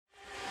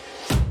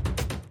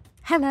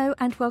Hello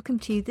and welcome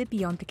to the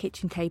Beyond the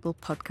Kitchen Table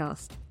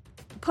podcast,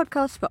 a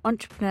podcast for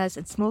entrepreneurs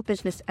and small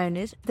business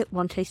owners that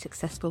want a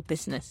successful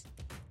business.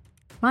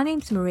 My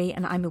name's Marie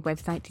and I'm a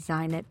website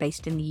designer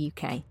based in the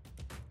UK.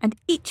 And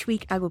each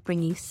week I will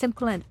bring you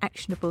simple and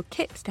actionable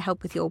tips to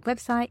help with your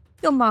website,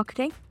 your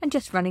marketing and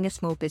just running a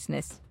small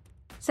business.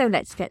 So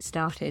let's get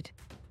started.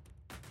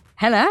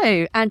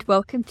 Hello and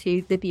welcome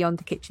to the Beyond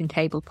the Kitchen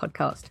Table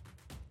podcast.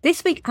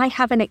 This week I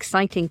have an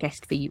exciting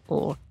guest for you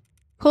all,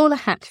 Paula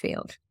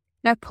Hatfield.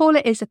 Now,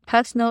 Paula is a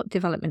personal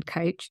development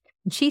coach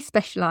and she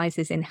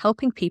specialises in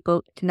helping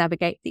people to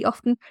navigate the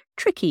often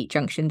tricky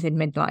junctions in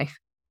midlife.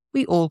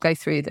 We all go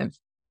through them.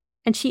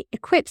 And she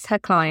equips her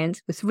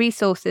clients with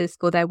resources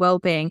for their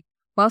well-being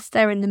whilst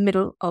they're in the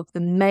middle of the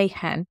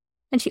mayhem.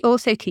 And she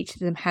also teaches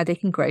them how they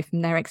can grow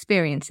from their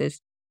experiences,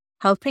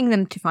 helping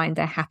them to find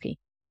their happy.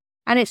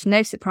 And it's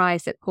no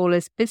surprise that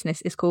Paula's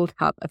business is called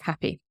Hub of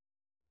Happy.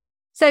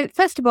 So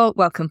first of all,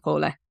 welcome,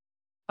 Paula.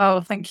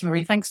 Oh, thank you,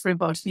 Marie. Thanks for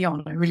inviting me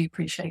on. I really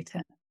appreciate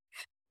it.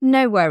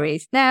 No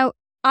worries. Now,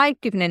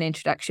 I've given an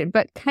introduction,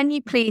 but can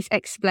you please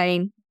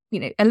explain,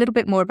 a little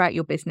bit more about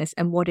your business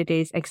and what it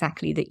is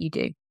exactly that you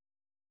do?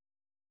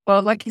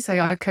 Well, like you say,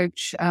 I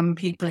coach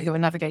people who are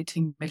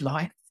navigating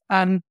midlife.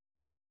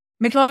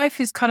 Midlife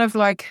is kind of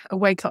like a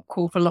wake-up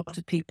call for a lot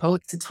of people.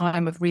 It's a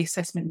time of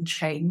reassessment and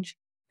change.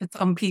 For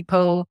some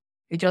people,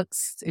 it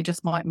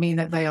just might mean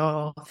that they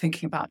are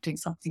thinking about doing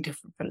something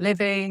different for a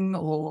living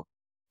or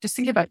just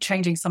thinking about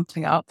changing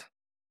something up.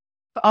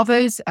 For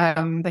others,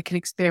 they can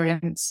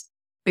experience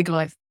big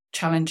life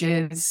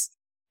challenges,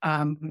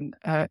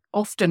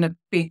 often a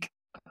big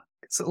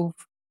sort of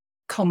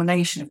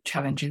culmination of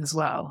challenges as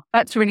well.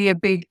 That's really a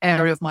big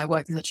area of my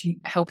work, is actually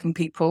helping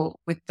people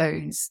with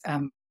those,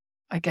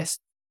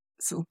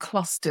 sort of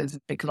clusters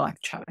of big life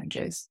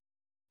challenges.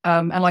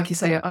 And like you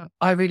say,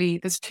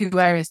 there's two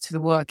areas to the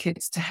work.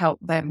 It's to help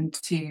them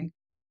to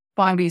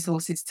find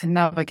resources to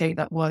navigate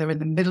that while they're in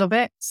the middle of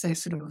it. So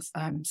sort of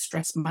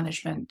stress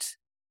management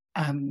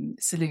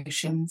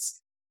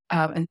solutions,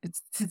 and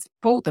to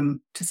support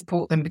them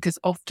because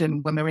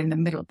often when we're in the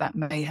middle of that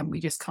mayhem, we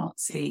just can't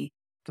see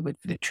the wood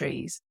for the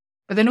trees.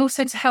 But then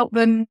also to help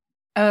them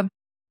to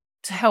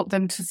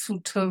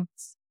sort of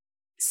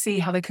see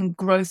how they can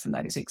grow from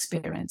those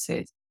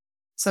experiences.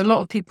 So a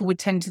lot of people would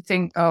tend to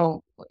think,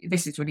 oh,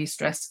 this is really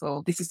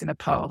stressful. This is going to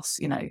pass,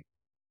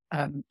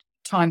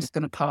 time's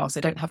going to pass. I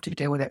don't have to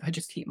deal with it. I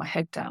just keep my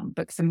head down.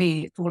 But for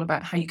me, it's all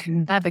about how you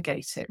can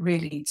navigate it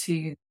really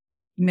to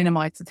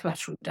minimize the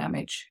collateral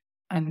damage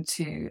and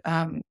to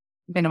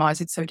minimize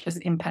it so it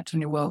doesn't impact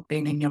on your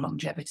well-being and your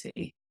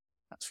longevity.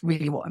 That's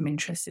really what I'm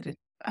interested in.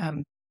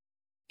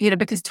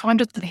 Because time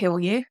doesn't heal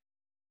you.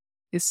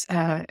 It's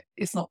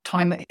not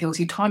time that heals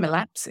you. Time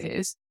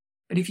elapses.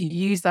 But if you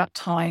use that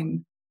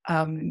time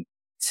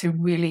to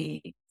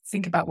really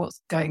think about what's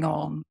going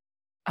on,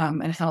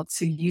 and how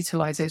to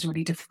utilize those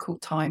really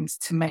difficult times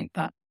to make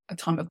that a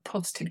time of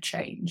positive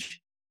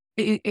change,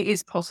 it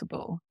is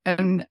possible.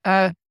 And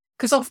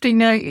because often,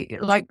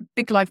 like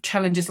big life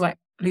challenges, like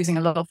losing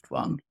a loved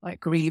one, like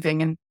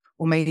grieving,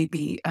 or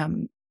maybe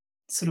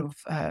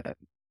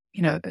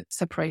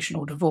separation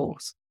or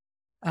divorce,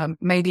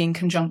 maybe in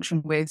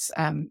conjunction with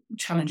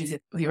challenges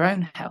with your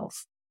own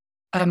health,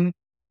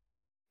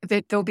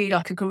 there'll be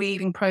like a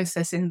grieving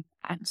process in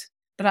that.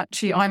 But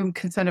actually, I'm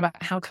concerned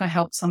about how can I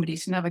help somebody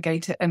to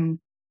navigate it and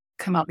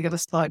come out the other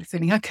side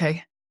feeling,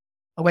 okay,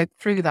 I went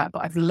through that,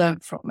 but I've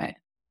learned from it.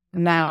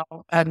 And now,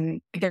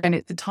 again,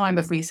 it's a time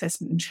of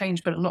reassessment and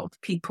change, but a lot of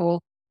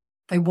people,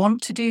 they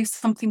want to do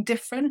something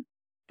different.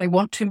 They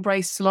want to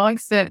embrace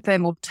life. Their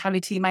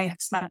mortality may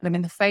have smacked them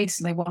in the face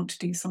and they want to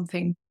do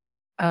something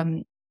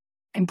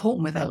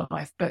important with their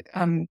life. But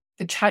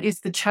it's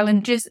the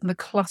challenges and the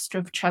cluster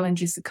of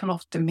challenges that can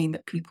often mean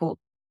that people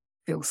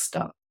feel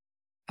stuck.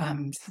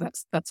 So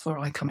that's where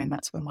I come in.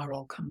 That's where my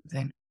role comes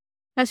in.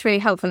 That's really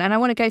helpful. And I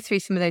want to go through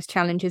some of those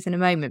challenges in a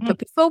moment. But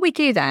before we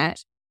do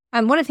that,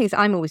 one of the things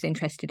I'm always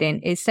interested in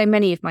is so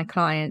many of my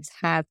clients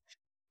have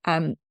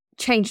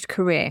changed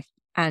career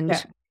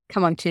and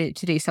come on to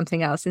do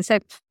something else. And so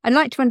I'd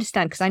like to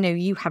understand, because I know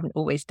you haven't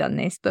always done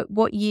this, but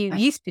what you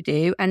used to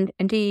do and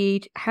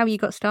indeed how you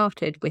got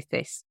started with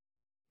this.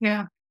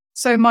 Yeah.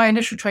 So my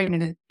initial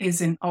training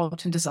is in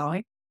art and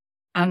design,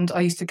 and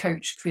I used to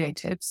coach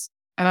creatives.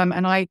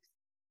 And I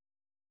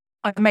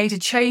made a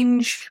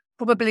change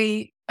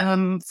probably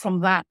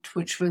from that,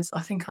 which was,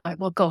 I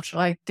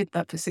did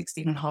that for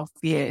 16 and a half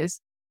years,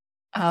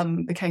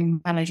 became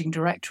managing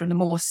director. And the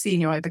more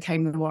senior I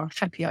became, the more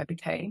happy I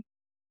became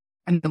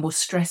and the more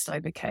stressed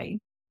I became.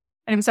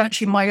 And it was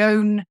actually my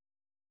own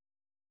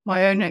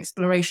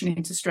exploration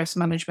into stress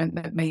management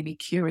that made me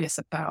curious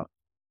about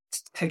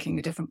taking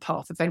a different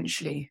path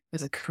eventually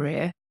as a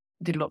career.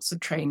 Did lots of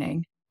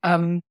training.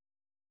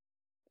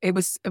 It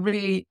was a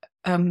really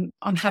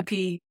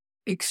unhappy,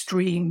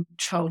 extreme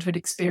childhood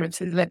experience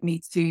that led me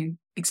to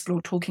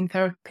explore talking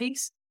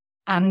therapies.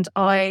 And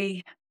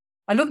I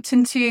looked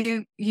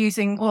into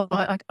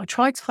I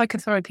tried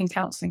psychotherapy and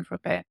counselling for a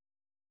bit.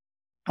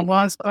 And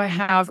whilst I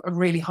have a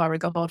really high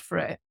regard for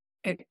it,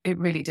 it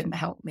really didn't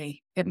help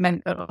me. It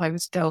meant that I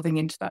was delving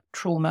into that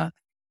trauma,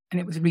 and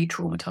it was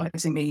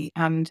re-traumatizing me.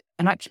 And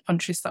an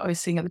acupuncturist that I was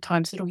seeing at the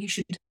time said, "Oh, you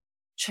should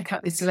check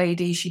out this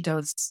lady. She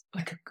does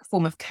like a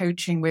form of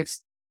coaching with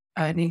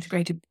an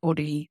integrated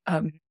body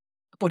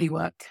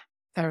work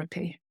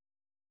therapy."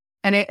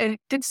 And it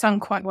did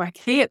sound quite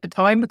wacky at the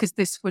time, because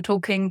we're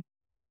talking,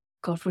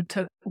 God,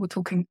 we're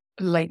talking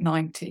late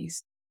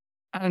 90s.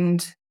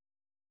 And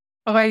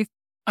I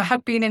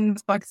had been in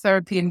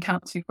psychotherapy and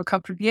counselling for a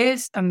couple of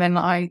years, and then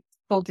I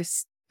saw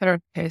this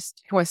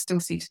therapist who I still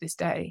see to this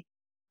day.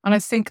 And I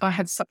think I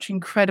had such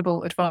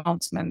incredible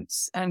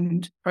advancements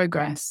and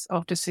progress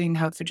after seeing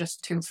her for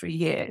just 2 or 3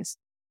 years.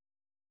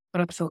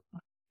 But I thought,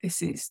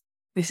 this is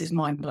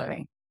mind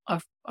blowing.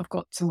 I've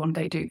got to one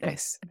day do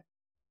this.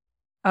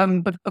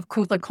 But of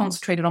course, I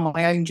concentrated on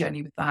my own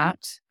journey with that,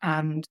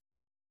 and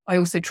I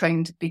also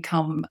trained to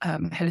become a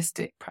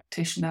holistic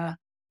practitioner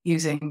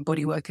using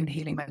bodywork and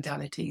healing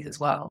modalities as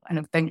well, and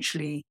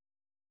eventually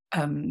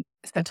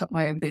set up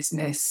my own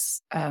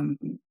business. I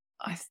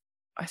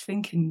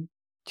think in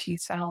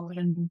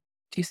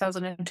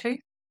 2002.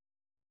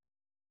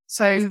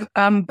 So,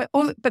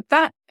 but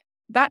that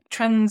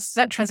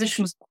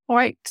transition was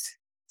quite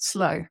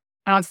slow,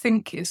 and I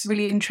think it's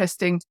really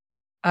interesting.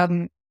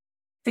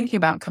 Thinking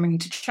about coming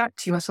to chat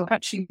to you, I saw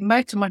actually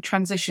most of my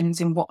transitions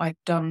in what I've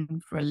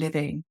done for a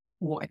living,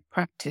 what I've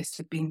practiced,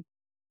 have been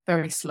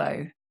very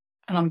slow,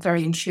 and I'm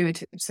very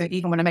intuitive. So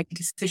even when I make a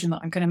decision that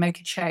I'm going to make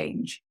a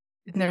change,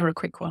 it's never a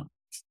quick one.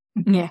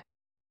 Yeah.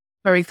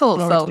 Very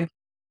thoughtful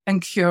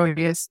and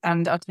curious,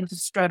 and I tend to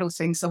straddle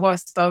things. So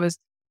whilst I was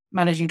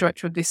managing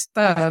director of this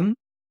firm,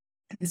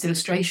 this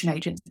illustration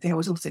agency, I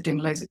was also doing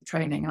loads of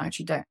training. I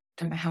actually don't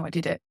know how I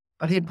did it,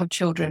 but I didn't have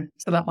children,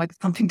 so that might have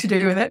something to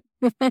do with it.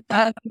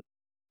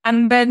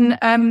 And then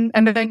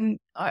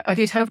I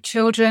did have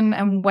children,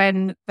 and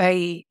when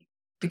they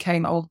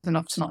became old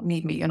enough to not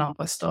need me enough,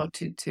 I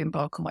started to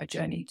embark on my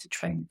journey to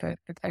train for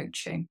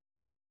coaching.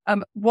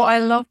 What I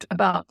loved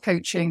about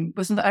coaching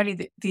was not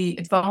only the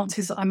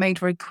advances that I made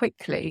very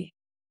quickly,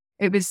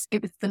 it was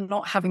the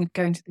not having to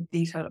go into the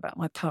detail about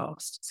my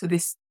past. So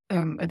this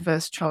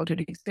adverse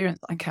childhood experience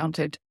I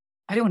encountered,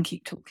 I didn't want to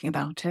keep talking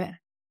about it.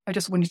 I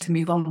just wanted to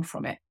move on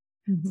from it.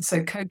 Mm-hmm.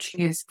 So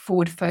coaching is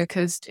forward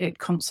focused. It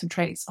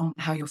concentrates on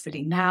how you're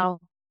feeling now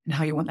and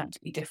how you want that to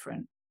be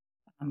different.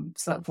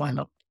 So that's why I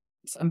love it.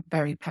 So I'm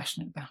very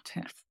passionate about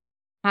it.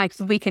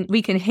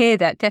 We can hear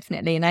that,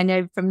 definitely. And I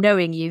know from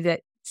knowing you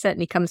that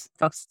certainly comes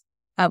across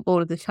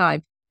all of the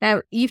time.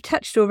 Now, you've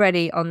touched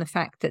already on the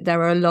fact that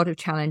there are a lot of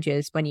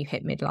challenges when you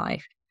hit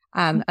midlife.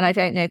 And I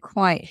don't know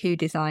quite who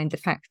designed the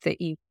fact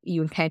that you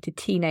encountered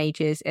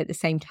teenagers at the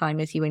same time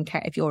as you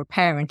encounter, if you're a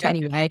parent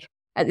anyway,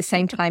 at the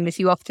same time as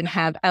you often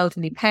have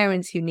elderly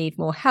parents who need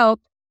more help.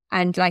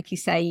 And like you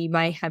say, you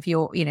may have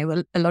a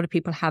lot of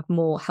people have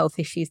more health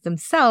issues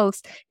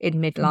themselves in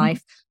midlife.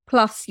 Mm-hmm.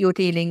 Plus, you're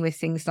dealing with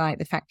things like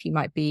the fact you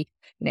might be,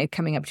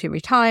 coming up to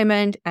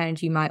retirement, and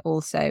you might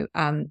also,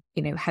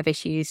 have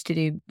issues to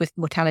do with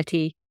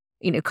mortality,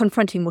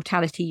 confronting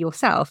mortality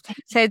yourself.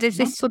 So there's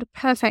this sort of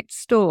perfect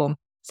storm.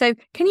 So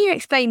can you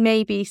explain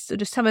maybe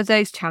sort of some of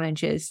those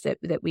challenges that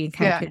we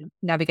encounter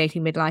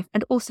navigating midlife,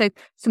 and also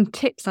some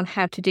tips on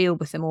how to deal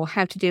with them, or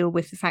how to deal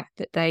with the fact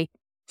that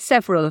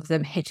several of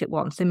them hit at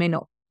once? They may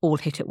not all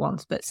hit at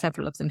once, but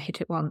several of them hit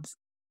at once.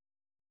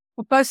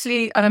 Well,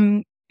 firstly,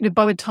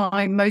 by the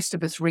time most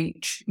of us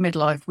reach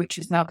midlife, which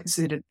is now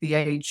considered the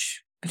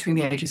age between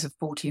the ages of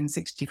 40 and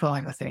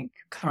 65, I think,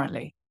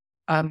 currently,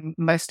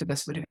 most of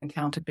us would have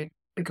encountered big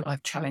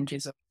life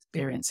challenges or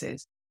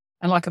experiences.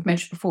 And like I've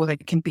mentioned before, they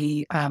can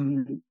be,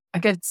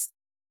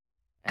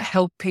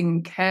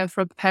 helping care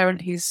for a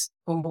parent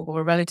or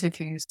a relative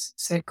who's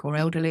sick or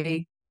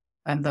elderly,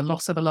 and the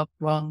loss of a loved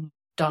one,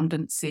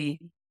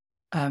 redundancy,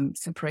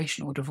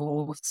 separation or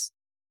divorce.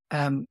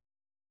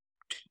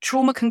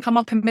 Trauma can come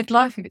up in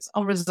midlife if it's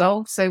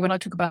unresolved. So when I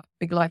talk about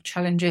big life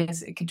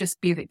challenges, it could just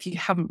be that if you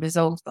haven't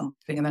resolved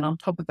something, and then on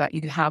top of that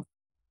you have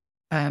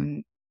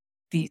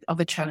these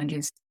other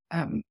challenges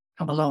come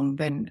along,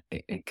 then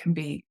it can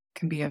be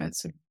a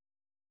sort of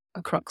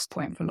a crux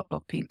point for a lot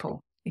of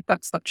people, if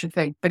that's such a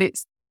thing. But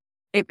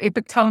it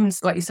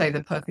becomes, like you say,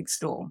 the perfect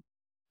storm.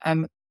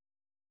 I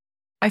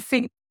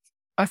think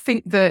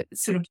that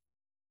sort of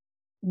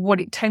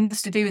what it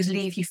tends to do is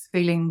leave you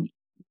feeling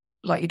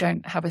like you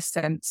don't have a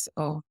sense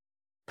of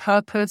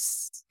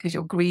purpose, because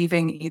you're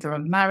grieving either a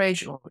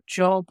marriage or a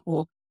job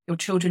or your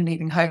children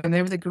leaving home.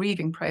 There is a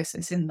grieving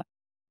process in that.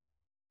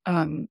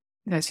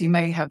 So you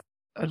may have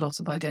a loss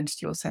of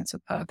identity or sense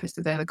of purpose.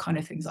 So they're the kind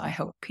of things that I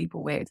help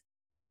people with.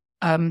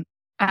 And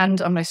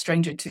I'm no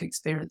stranger to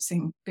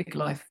experiencing big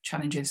life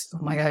challenges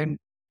of my own.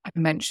 I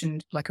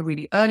mentioned like a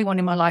really early one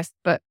in my life,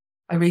 but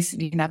I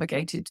recently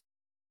navigated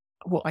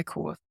what I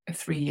call a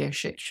 3-year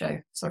shit show.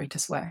 Sorry to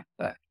swear,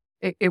 but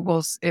it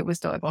was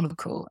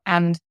diabolical.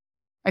 And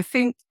I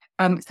think,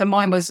 so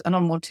mine was an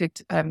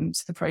unwanted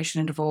separation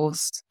and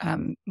divorce,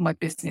 my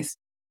business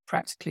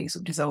practically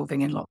sort of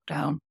dissolving in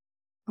lockdown,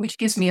 which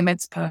gives me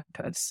immense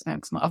purpose,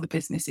 because my other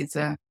business is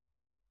a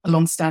a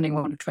long-standing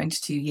one of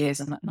 22 years,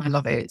 and I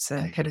love it. It's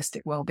a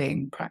holistic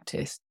wellbeing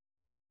practice.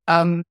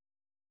 And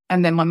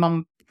then my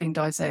mum being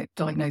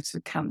diagnosed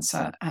with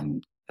cancer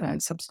and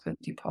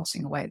subsequently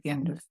passing away at the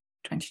end of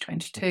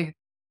 2022.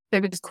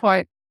 It was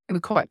quite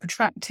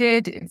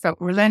protracted. It felt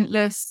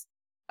relentless.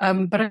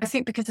 But I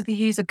think because of the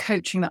years of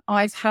coaching that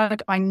I've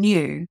had, I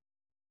knew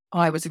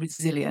I was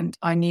resilient.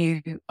 I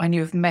knew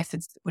of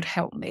methods that would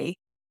help me.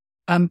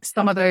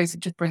 Some of those are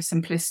just very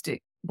simplistic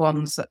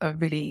ones that are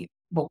really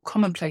more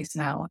commonplace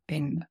now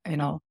in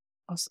our,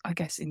 I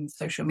guess, in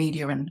social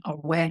media and our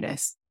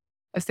awareness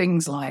of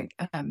things like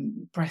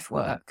breath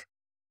work,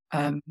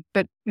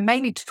 but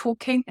mainly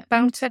talking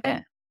about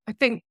it. I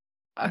think,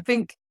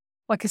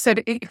 like I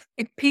said, if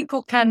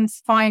people can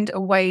find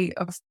a way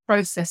of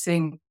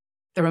processing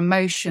their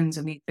emotions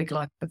and these big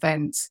life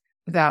events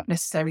without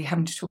necessarily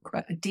having to talk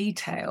about the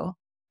detail,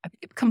 I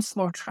think it becomes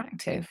more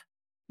attractive.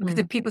 Because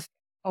if people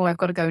oh, I've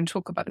got to go and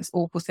talk about this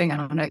awful thing,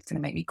 and I know it's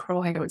going to make me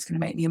cry or it's going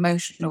to make me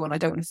emotional, and I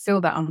don't want to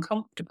feel that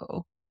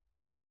uncomfortable.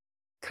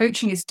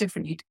 Coaching is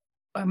different.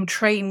 I'm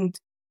trained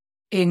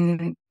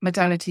in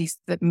modalities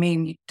that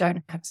mean you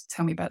don't have to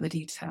tell me about the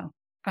detail.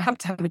 I have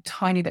to have a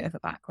tiny bit of a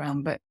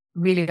background, but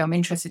really I'm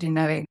interested in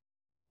knowing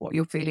what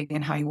you're feeling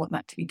and how you want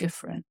that to be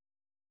different.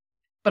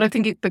 But I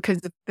think it's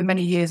because of the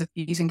many years of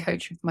using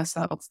coaching for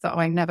myself that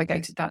I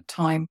navigated that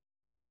time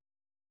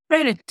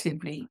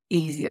relatively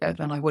easier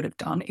than I would have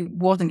done. It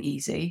wasn't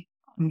easy.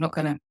 I'm not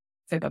going to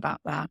fib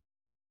about that.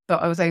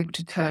 But I was able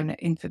to turn it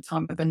into a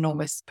time of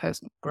enormous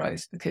personal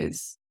growth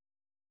because,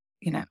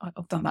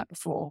 I've done that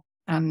before.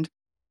 And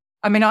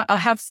I mean, I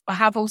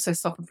have also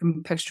suffered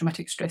from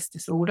post-traumatic stress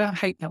disorder. I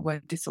hate that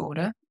word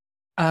disorder.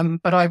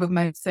 But I would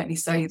most certainly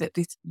say that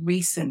this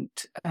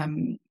recent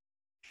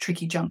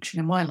tricky junction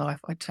in my life,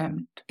 I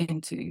turned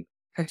into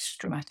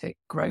post-traumatic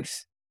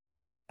growth.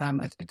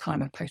 At a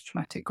time of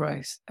post-traumatic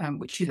growth,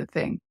 which is a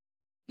thing.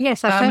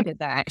 Yes, I've heard of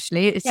that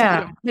actually. It's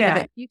a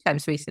few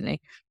times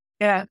recently.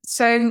 Yeah.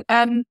 So,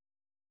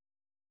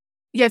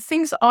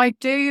 things I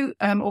do,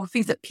 or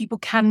things that people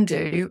can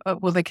do.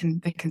 Well, they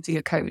can see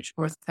a coach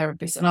or a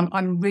therapist, and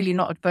I'm really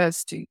not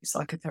adverse to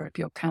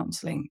psychotherapy or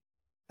counselling.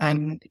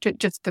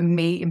 Just for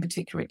me in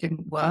particular, it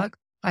didn't work.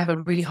 I have a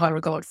really high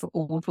regard for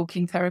all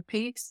talking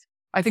therapies.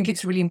 I think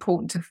it's really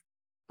important to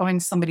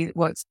find somebody that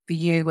works for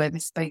you, where the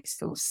space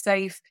feels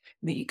safe,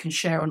 that you can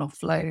share and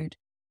offload.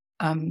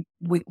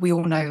 We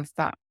all know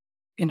that,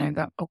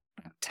 that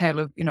tale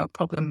of,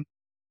 problem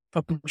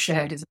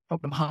shared is a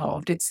problem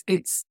halved.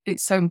 It's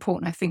so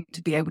important, I think,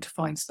 to be able to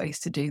find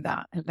space to do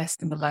that and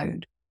lessen the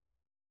load.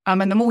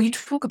 And the more you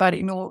talk about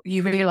it, the more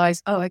you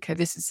realise, oh, okay,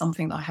 this is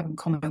something that I have in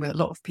common with a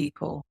lot of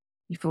people.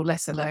 You feel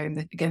less alone.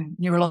 That, again,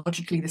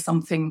 neurologically, there's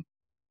something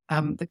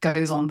that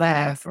goes on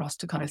there for us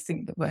to kind of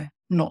think that we're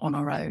not on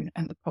our own,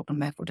 and the problem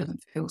therefore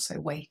doesn't feel so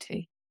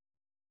weighty.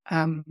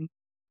 So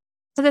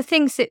the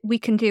things that we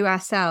can do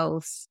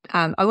ourselves,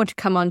 I want to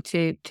come on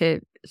to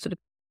sort of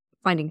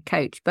finding a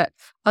coach, but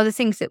are the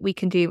things that we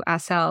can do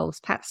ourselves,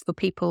 perhaps for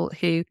people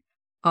who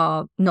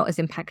are not as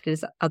impacted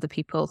as other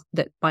people,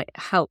 that might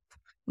help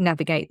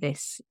navigate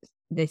this?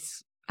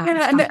 Yes,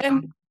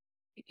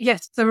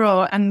 there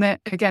are, and they're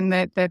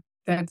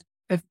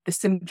the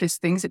simplest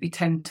things that we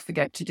tend to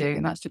forget to do,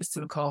 and that's just to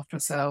look after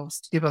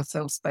ourselves, to give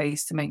ourselves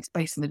space, to make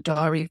space in the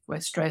diary if we're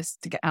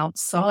stressed, to get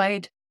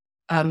outside.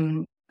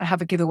 I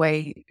have a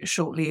giveaway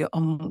shortly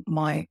on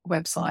my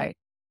website,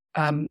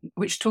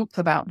 which talks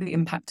about the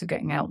impact of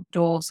getting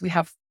outdoors. We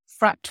have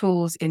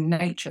fractals in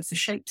nature, so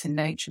shapes in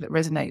nature that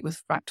resonate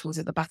with fractals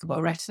at the back of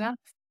our retina.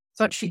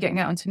 So actually getting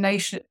out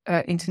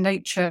into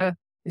nature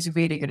is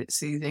really good at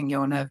soothing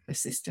your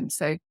nervous system.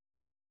 So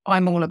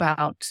I'm all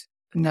about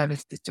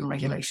nervous system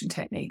regulation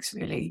techniques,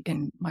 really,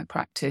 in my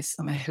practice.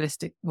 I'm a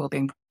holistic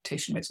wellbeing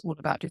practitioner. It's all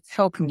about just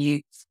helping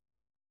you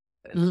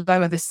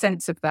lower the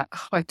sense of that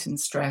heightened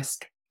stress,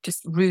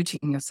 just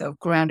rooting yourself,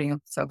 grounding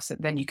yourself, so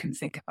then you can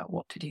think about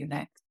what to do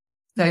next.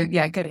 So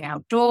getting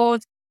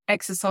outdoors,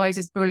 exercise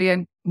is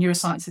brilliant.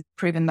 Neuroscience has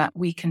proven that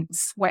we can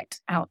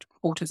sweat out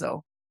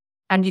cortisol,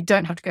 and you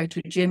don't have to go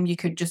to a gym. You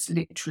could just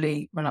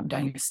literally run up and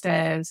down your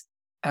stairs,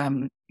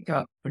 go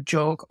up for a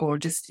jog, or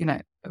just,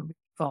 a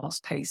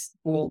fast-paced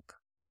walk.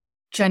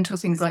 Gentle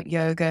things like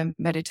yoga,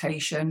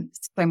 meditation,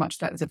 so much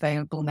that is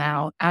available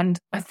now. And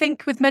I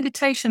think with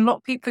meditation, a lot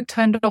of people are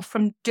turned off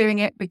from doing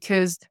it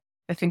because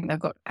they think they've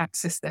got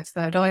access to their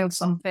third eye or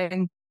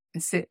something,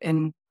 and sit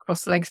in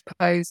cross-legs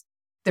pose.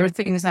 There are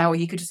things now where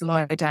you could just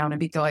lie down and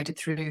be guided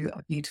through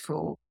a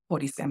beautiful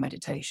body scan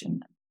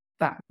meditation.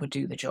 That would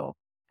do the job.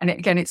 And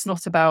again, it's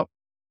not about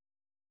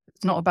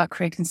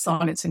creating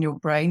silence in your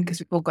brain, because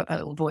we've all got that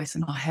little voice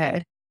in our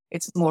head.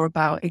 It's more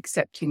about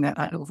accepting that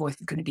little voice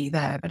is going to be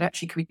there. But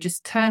actually, can we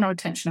just turn our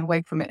attention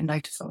away from it and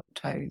notice our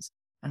toes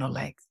and our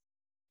legs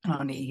and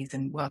our knees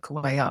and work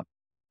our way up?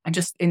 And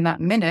just in that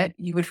minute,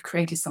 you would have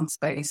created some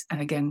space. And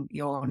again,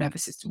 your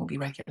nervous system will be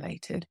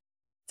regulated.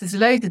 There's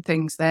loads of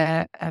things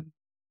there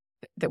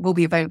that will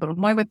be available on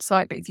my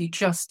website. But if you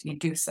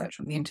do a search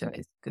on the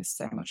internet, there's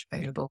so much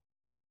available.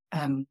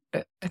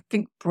 But I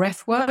think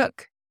breath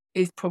work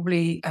is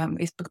probably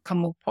it's become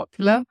more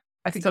popular.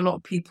 I think a lot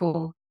of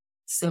people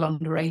still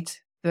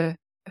underrate the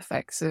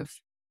effects of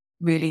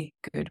really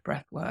good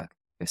breath work.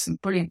 There's some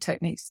brilliant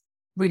techniques,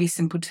 really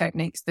simple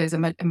techniques. There's a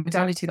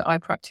modality that I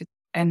practice,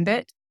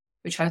 NBIT,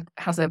 which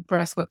has a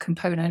breathwork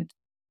component,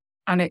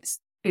 and it's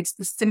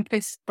the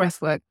simplest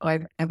breathwork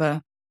I've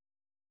ever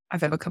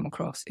come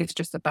across. It's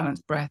just a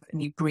balanced breath,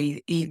 and you breathe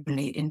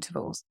evenly at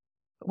intervals.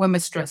 But when we're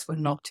stressed, we're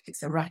not.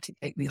 It's erratic.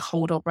 We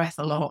hold our breath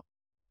a lot.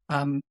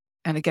 And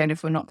again,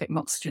 if we're not getting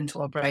oxygen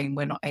to our brain,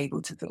 we're not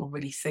able to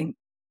really think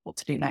what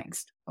to do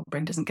next. Our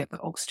brain doesn't get the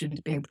oxygen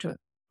to be able to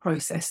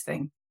process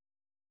things.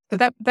 So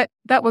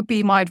that would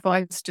be my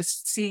advice.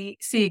 Just see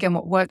again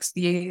what works for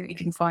you. You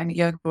can find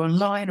yoga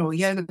online or a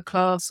yoga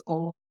class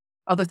or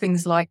other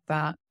things like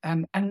that,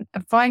 and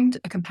find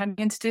a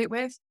companion to do it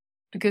with,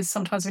 because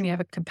sometimes when you have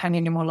a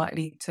companion, you're more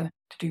likely to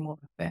do more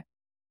of it.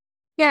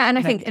 Yeah, and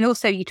I think, and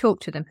also you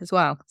talk to them as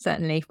well.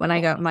 Certainly, when I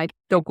go on my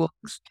dog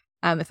walks,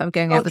 if I'm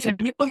going out with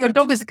your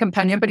dog is a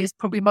companion, but it's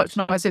probably much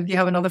nicer if you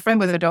have another friend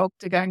with a dog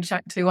to go and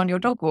chat to on your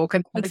dog walk.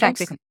 And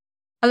exactly.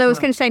 Although I was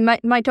going to say,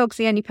 my dog's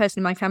the only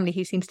person in my family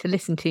who seems to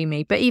listen to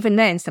me. But even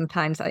then,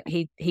 sometimes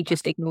he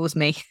just ignores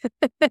me.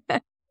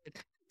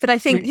 But I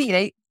think,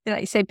 like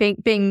you say,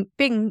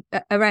 being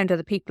around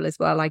other people as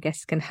well, I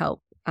guess, can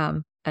help.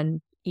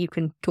 And you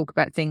can talk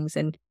about things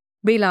and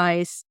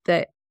realise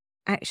that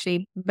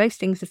actually most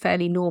things are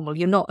fairly normal.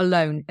 You're not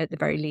alone, at the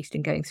very least,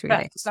 in going through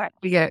this.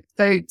 Exactly, yeah.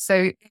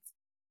 So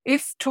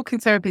if talking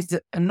therapies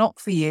are not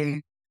for you,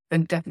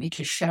 then definitely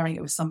just sharing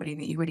it with somebody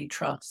that you really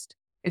trust.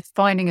 It's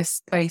finding a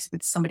space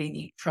with somebody that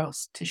you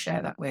trust to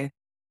share that with.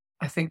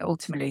 I think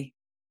ultimately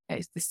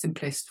it's the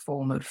simplest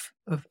form of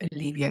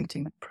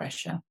alleviating the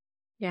pressure.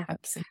 Yeah,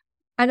 absolutely.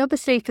 And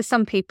obviously, for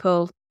some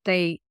people,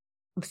 they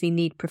obviously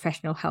need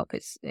professional help.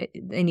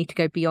 They need to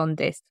go beyond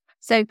this.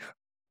 So,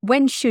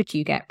 when should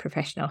you get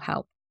professional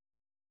help?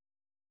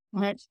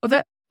 Right.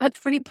 Well,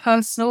 that's really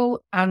personal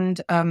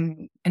and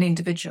an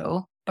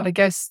individual. But I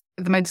guess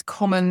the most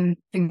common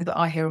thing that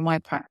I hear in my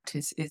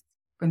practice is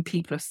when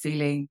people are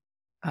feeling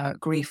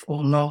grief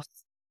or loss,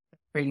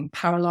 feeling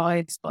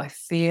paralysed by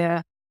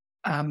fear,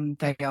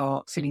 they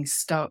are feeling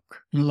stuck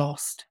and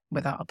lost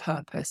without a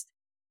purpose.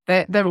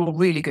 They're all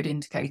really good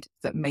indicators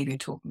that maybe a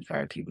talking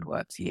therapy would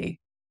work for you.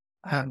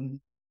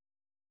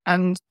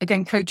 And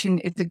again, coaching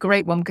is a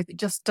great one because it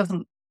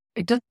doesn't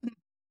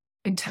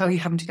entail you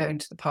having to go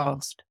into the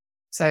past.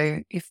 So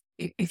if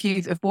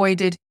you've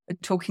avoided a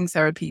talking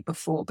therapy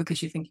before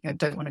because you're thinking, I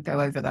don't want to go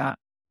over that,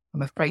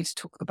 I'm afraid to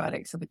talk about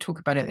it. So if we talk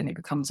about it, then it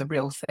becomes a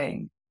real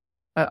thing.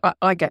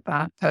 I get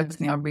that.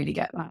 Personally, I really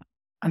get that.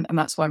 And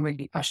that's why I'm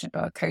really passionate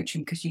about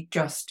coaching, because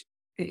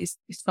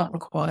it's not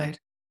required.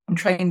 I'm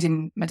trained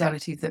in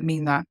modalities that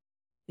mean that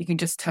you can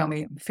just tell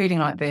me I'm feeling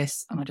like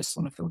this and I just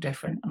want to feel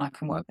different, and I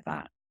can work with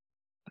that.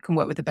 I can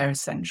work with the bare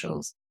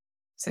essentials.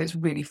 So it's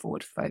really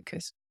forward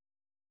focused.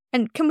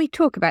 And can we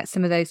talk about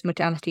some of those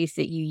modalities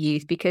that you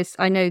use? Because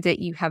I know that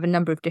you have a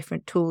number of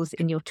different tools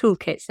in your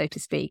toolkit, so to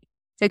speak.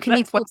 So can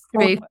you talk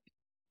through?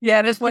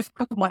 Yeah, that's what's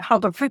my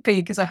hub of flippy,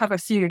 because I have a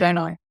few, don't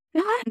I?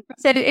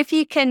 So if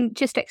you can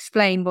just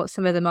explain what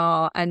some of them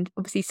are, and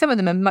obviously some of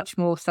them are much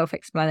more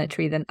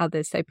self-explanatory than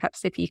others. So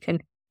perhaps if you can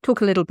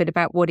talk a little bit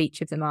about what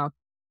each of them are.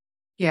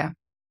 Yeah.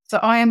 So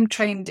I am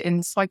trained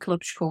in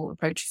psychological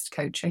approaches to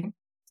coaching.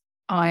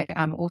 I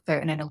am also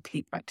an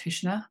NLP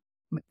practitioner.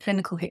 I'm a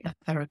clinical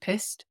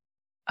hypnotherapist.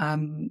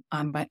 I'm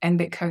an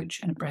NBIT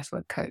coach and a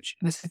breathwork coach.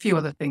 And there's a few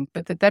other things,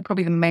 but they're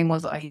probably the main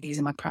ones that I use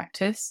in my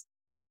practice.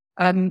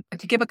 To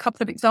give a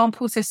couple of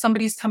examples, if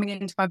somebody's coming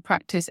into my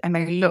practice and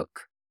they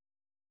look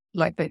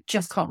like they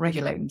just can't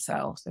regulate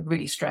themselves, they're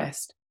really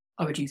stressed,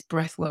 I would use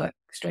breathwork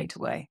straight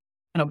away.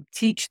 And I would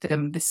teach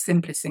them the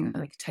simplest thing that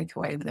they could take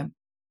away with them.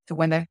 So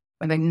when they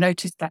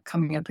notice that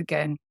coming up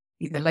again,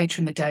 either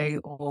later in the day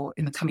or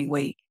in the coming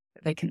week,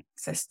 they can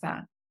access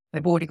that.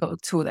 They've already got a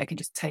tool they can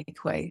just take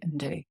away and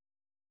do.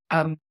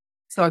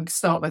 So I'd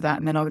start with that,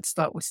 and then I would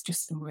start with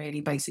just some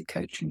really basic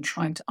coaching,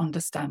 trying to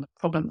understand the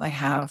problem they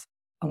have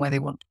and where they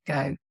want to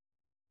go.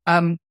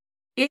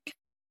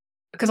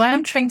 Because I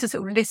am trained to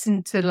sort of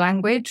listen to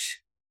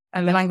language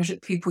and the language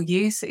that people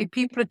use. So if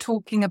people are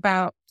talking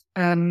about,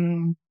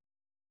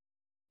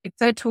 if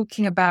they're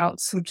talking about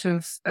sort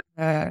of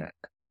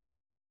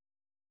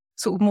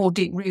more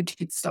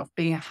deep-rooted stuff,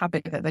 being a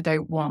habit that they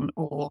don't want,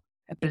 or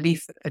a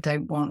belief that they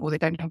don't want, or they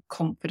don't have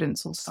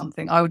confidence or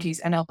something, I would use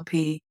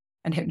NLP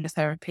and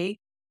hypnotherapy.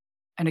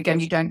 And again,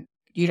 you don't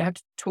have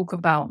to talk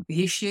about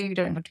the issue. You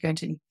don't have to go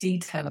into any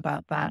detail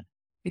about that.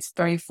 It's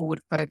very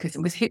forward focused.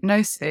 And with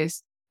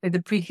hypnosis, there's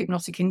a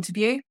pre-hypnotic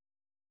interview.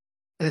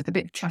 There's a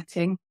bit of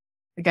chatting.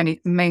 Again,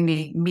 it's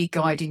mainly me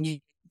guiding you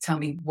to tell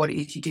me what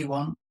it is you do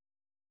want.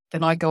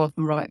 Then I go off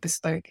and write a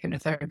bespoke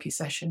hypnotherapy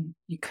session.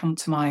 You come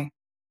to my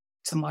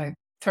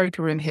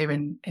therapy room here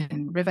in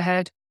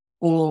Riverhead,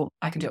 or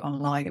I can do it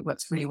online. It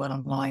works really well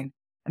online.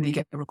 And then you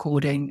get the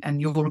recording, and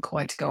you're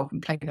required to go off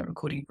and play that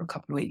recording for a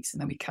couple of weeks, and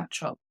then we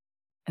catch up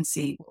and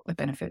see what the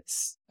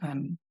benefits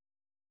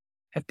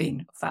have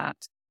been of that.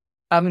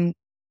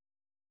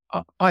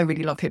 I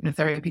really love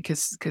hypnotherapy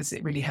because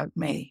it really helped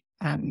me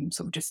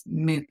sort of just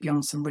move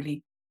beyond some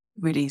really,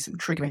 really sort of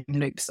triggering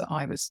loops that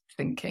I was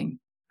thinking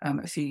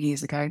a few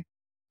years ago.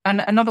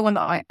 And another one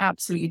that I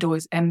absolutely adore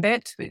is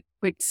MBIT,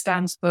 which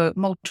stands for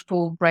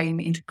Multiple Brain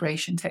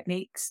Integration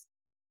Techniques.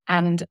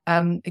 And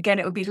again,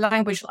 it would be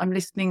language that I'm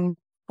listening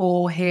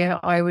for here.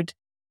 I would,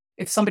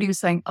 if somebody was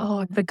saying, oh,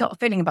 I've got a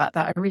feeling about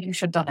that, I really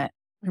wish I'd done it.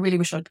 I really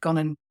wish I'd gone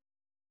and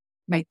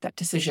made that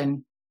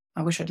decision.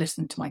 I wish I'd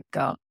listened to my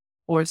gut.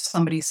 Or if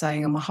somebody's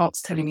saying, oh, my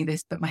heart's telling me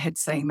this, but my head's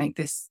saying make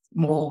this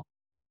more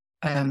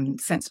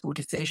sensible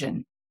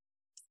decision,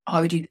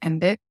 I would use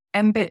MBIT.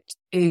 MBIT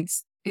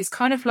is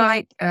kind of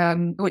like,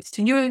 it's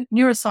a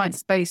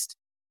neuroscience-based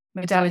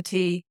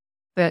modality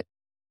that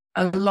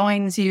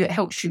aligns you, it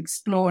helps you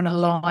explore and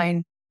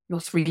align your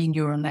 3D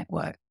neural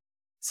network.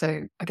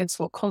 So I guess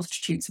what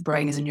constitutes a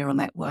brain is a neural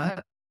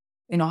network.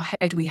 In our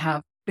head, we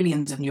have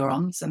billions of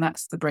neurons, and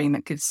that's the brain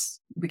that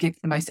we give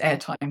the most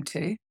airtime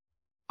to.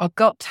 Our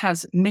gut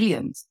has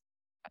millions.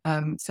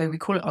 So we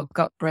call it our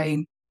gut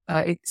brain.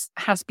 It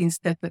has been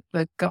said that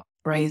the gut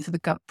brain, so the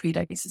gut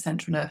predates the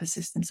central nervous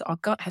system. So our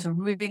gut has a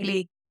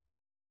really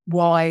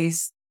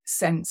wise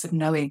sense of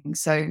knowing.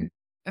 So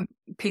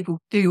people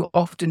do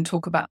often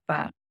talk about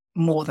that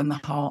more than the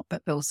heart,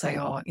 but they'll say,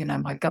 oh,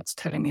 my gut's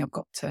telling me I've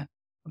got to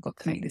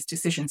make this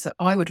decision. So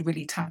I would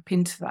really tap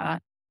into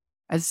that.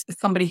 As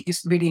somebody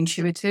who's really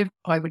intuitive,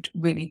 I would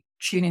really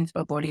tune into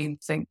my body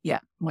and think, yeah,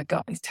 my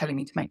gut is telling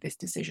me to make this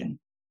decision.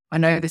 I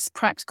know this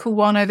practical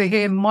one over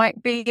here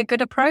might be a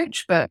good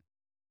approach, but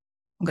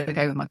I'm going to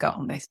go with my gut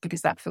on this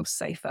because that feels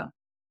safer.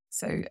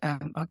 So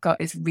our gut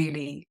is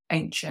really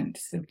ancient,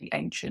 it's a really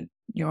ancient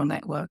neural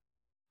network.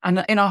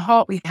 And in our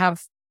heart, we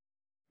have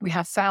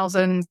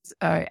thousands.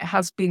 It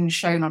has been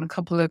shown on a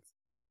couple of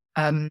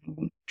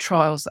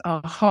trials that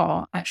our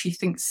heart actually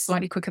thinks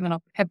slightly quicker than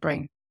our head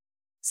brain.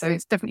 So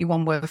it's definitely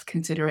one worth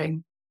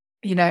considering,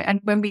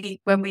 and when we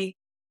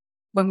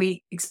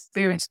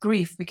experience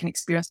grief, we can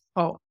experience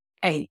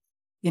heartache,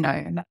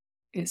 and that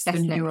it's the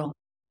neural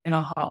in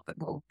our heart that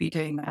will be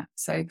doing that.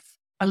 So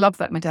I love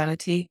that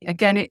modality.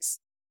 Again, it's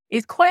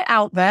quite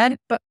out there,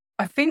 but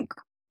I think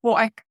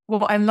what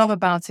I love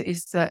about it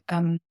is that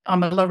I'm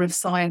a lover of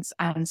science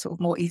and sort of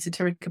more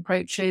esoteric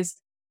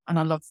approaches, and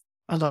I love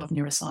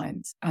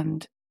neuroscience.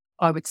 And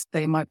I would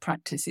say in my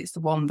practice, it's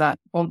the one that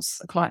once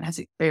a client has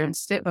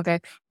experienced it, they'll go,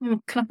 can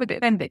I have a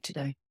bit of MBIT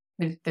today?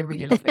 They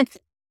really love it.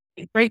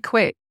 It's very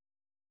quick.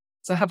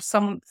 So I have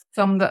some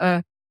that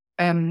are,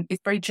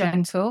 it's very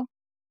gentle.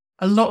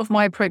 A lot of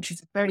my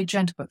approaches are very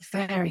gentle, but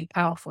very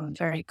powerful and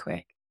very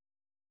quick.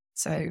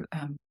 So,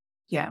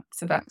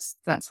 so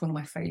that's one of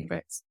my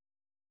favorites.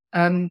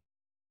 I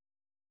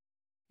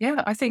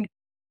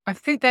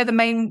think they're the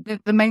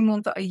main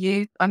ones that I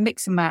use. I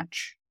mix and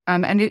match.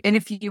 And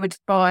if you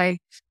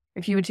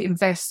were to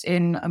invest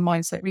in a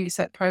mindset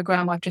reset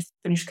program, I've just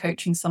finished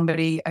coaching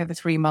somebody over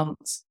 3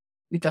 months.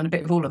 We've done a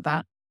bit of all of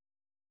that,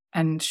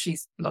 and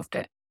she's loved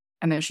it.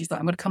 And then she's like,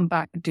 I'm going to come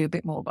back and do a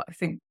bit more, but I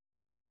think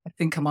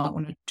I might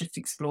want to just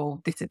explore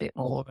this a bit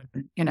more.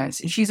 And,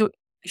 so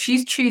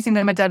she's choosing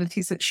the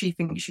modalities that she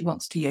thinks she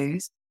wants to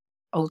use.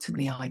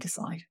 Ultimately, I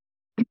decide.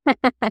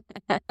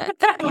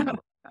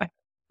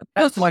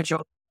 That's my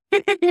job.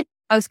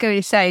 I was going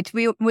to say,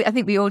 I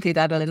think we all do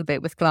that a little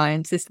bit with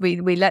clients. We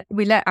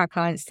let our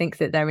clients think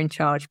that they're in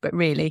charge, but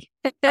really,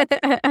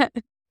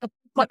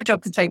 my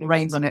job to take the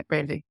reins on it,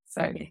 really.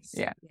 So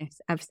yes,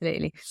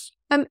 absolutely.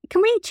 Can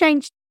we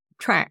change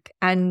track?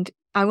 And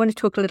I want to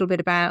talk a little bit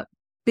about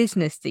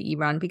business that you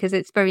run, because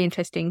it's very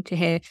interesting to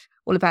hear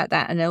all about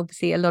that. And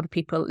obviously, a lot of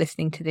people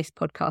listening to this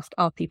podcast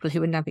are people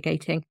who are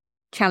navigating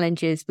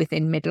challenges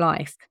within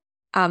midlife,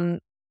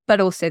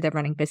 but also they're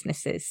running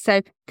businesses.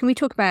 So can we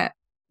talk about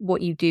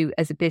what you do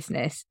as a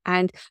business?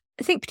 And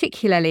I think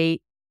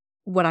particularly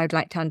what I'd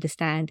like to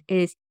understand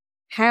is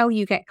how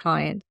you get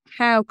clients,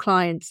 how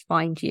clients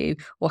find you,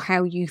 or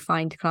how you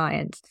find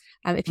clients.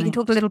 If you can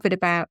talk a little bit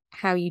about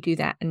how you do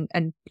that,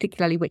 and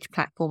particularly which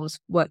platforms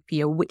work for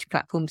you, or which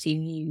platforms you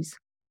use.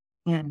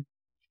 Yeah.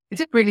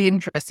 It's really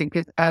interesting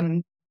because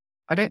I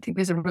don't think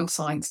there's a real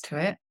science to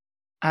it.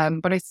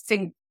 But I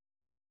think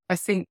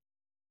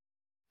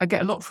I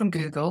get a lot from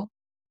Google.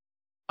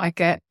 I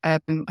get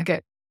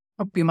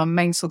probably my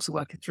main source of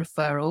work is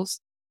referrals.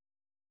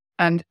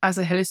 And as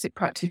a holistic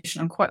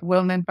practitioner, I'm quite a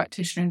well-known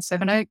practitioner in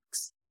Seven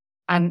Oaks.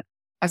 And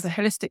as a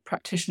holistic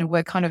practitioner,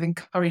 we're kind of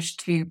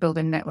encouraged to build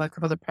a network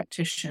of other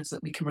practitioners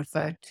that we can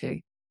refer to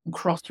and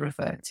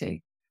cross-refer to.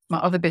 My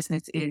other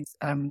business is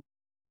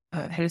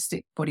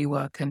holistic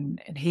bodywork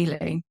and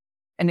healing.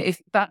 And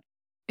if that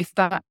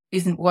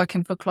isn't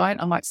working for a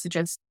client, I might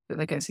suggest that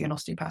they go see an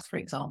osteopath, for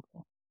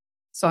example.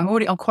 So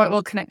I'm quite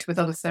well connected with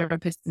other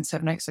therapists in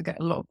Seven Oaks. I get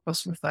a lot of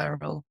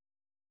cross-referral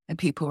and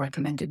people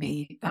recommended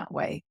me that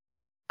way.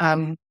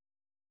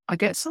 I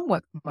get some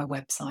work on my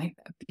website,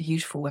 a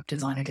beautiful web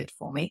designer did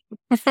for me.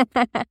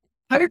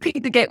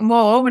 Hoping to get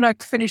more when I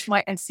finish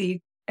my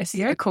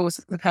SEO course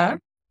with her.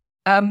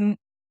 And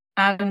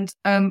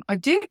I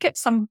do get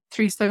some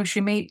through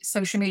social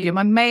media.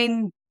 My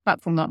main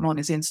platform that I'm on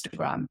is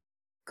Instagram,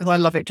 because I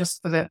love it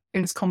just for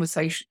it's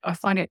conversation. I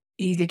find it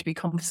easier to be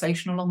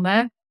conversational on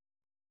there.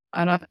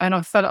 And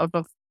I fell out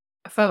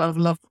of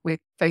love with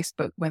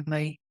Facebook when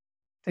they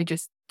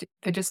just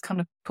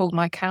kind of pulled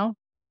my account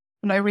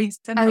for no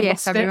reason. Oh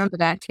yes, I remember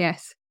that.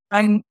 Yes.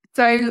 And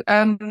so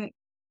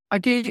I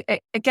do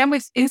again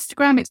with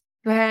Instagram. It's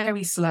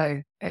very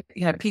slow.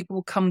 People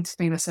will come to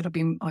me and said, I've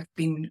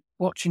been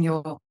watching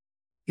your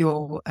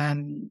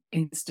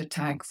Insta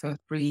tag for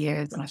 3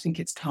 years, and I think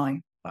it's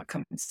time I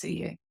come and see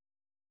you.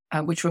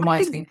 Which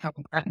reminds me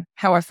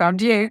how I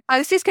found you. I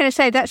was just going to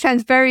say that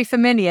sounds very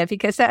familiar,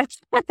 because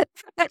that's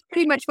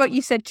pretty much what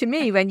you said to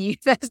me when you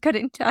first got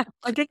in touch.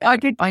 I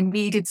did. I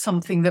needed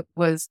something that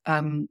was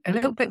a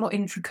little bit more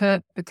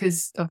intricate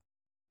because of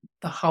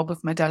the hub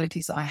of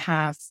modalities that I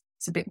have.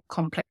 It's a bit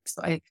complex.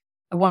 I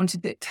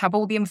wanted it to have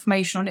all the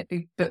information on it,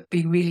 but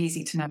be really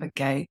easy to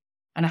navigate.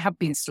 And I have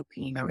been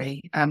stalking you,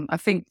 Marie. I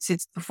think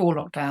since before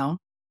lockdown,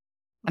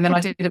 and then I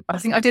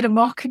did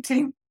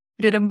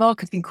a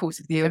marketing course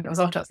with you, and I was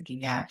after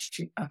thinking, yeah,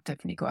 I've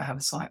definitely got to have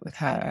a site with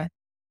her.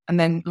 And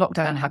then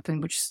lockdown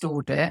happened, which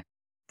stored it.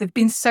 There've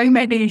been so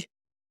many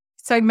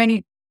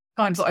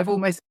times that I've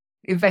almost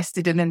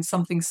invested and then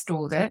something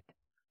stored it.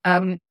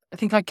 I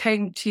think I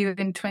came to you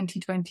in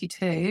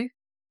 2022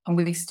 and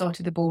we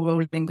started the ball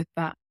rolling with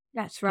that.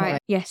 That's right.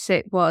 Yes,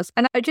 it was.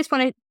 And I just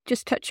want to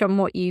touch on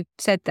what you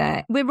said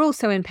there. We're all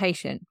so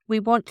impatient. We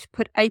want to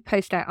put a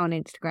post out on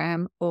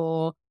Instagram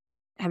or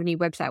have a new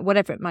website,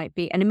 whatever it might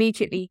be, and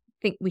immediately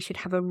think we should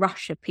have a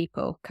rush of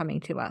people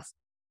coming to us.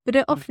 But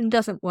it often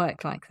doesn't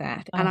work like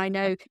that. And I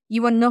know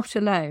you are not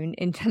alone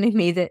in telling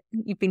me that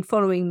you've been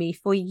following me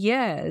for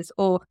years,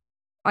 or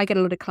I get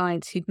a lot of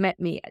clients who've met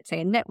me at,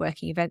 say, a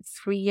networking event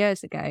 3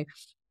 years ago.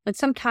 And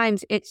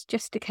sometimes it's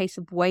just a case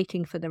of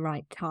waiting for the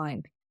right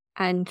time.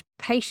 And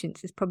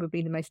patience is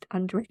probably the most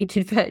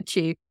underrated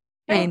virtue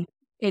in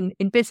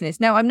business.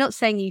 Now, I'm not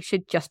saying you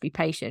should just be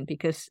patient,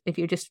 because if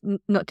you're just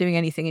not doing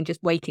anything and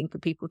just waiting for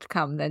people to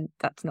come, then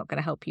that's not going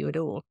to help you at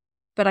all.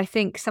 But I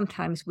think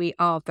sometimes we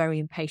are very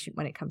impatient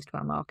when it comes to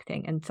our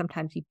marketing, and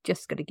sometimes you've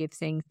just got to give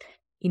things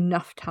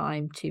enough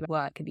time to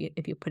work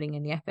if you're putting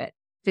in the effort.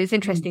 So it's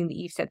interesting that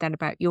you said that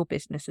about your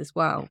business as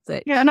well.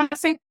 And I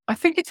think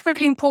it's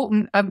really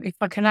important, if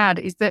I can add,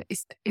 is that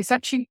it's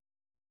actually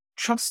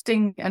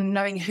trusting and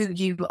knowing who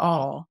you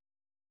are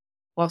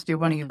whilst you're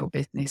running your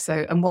business.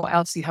 So, and what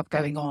else you have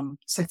going on.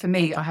 So for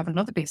me, I have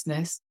another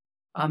business.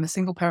 I'm a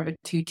single parent of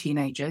 2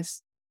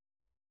 teenagers.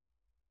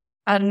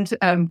 And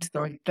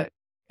sorry,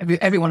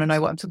 everyone will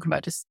know what I'm talking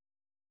about, just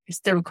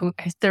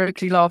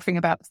hysterically laughing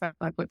about the fact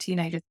that I've got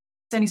teenagers.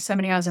 There's only so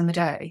many hours in the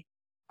day.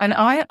 And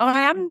I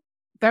am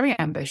very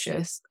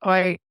ambitious.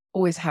 I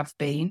always have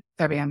been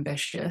very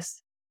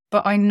ambitious.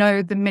 But I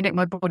know the minute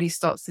my body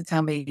starts to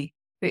tell me,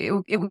 it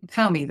will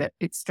tell me that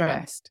it's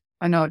stressed.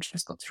 I know I've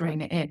just got to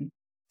rein it in.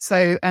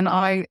 So, and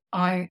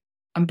I'm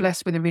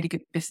blessed with a really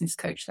good business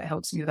coach that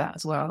helps me with that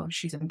as well.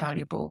 She's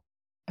invaluable.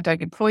 I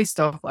don't employ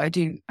staff, but I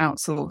do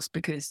outsource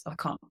because I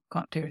can't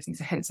do everything.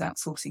 So hence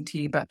outsourcing to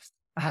you. But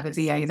I have a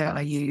VA that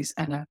I use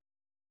and a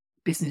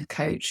business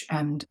coach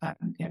and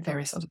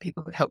various other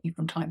people that help me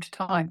from time to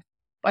time.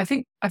 But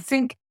I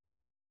think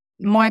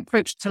my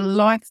approach to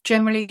life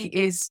generally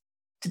is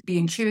to be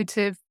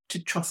intuitive, to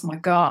trust my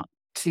gut,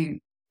 to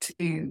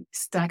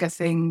stagger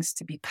things,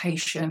 to be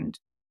patient,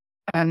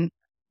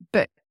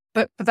 but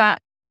for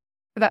that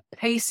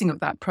pacing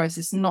of that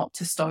process, not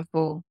to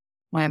stifle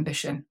my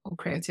ambition or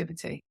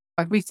creativity.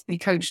 I've recently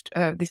coached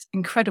this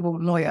incredible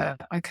lawyer.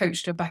 I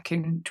coached her back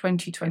in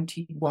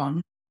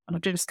 2021, and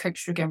I've just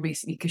coached her again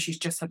recently because she's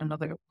just had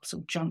another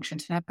sort of junction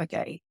to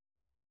navigate.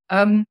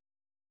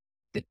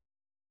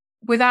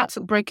 Without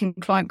sort of breaking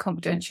client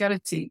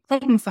confidentiality, the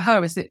problem for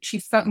her is that she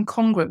felt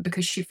incongruent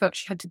because she felt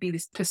she had to be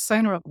this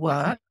persona at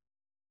work,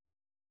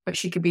 but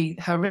she could be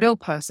her real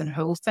person,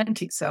 her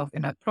authentic self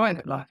in her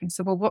private life. And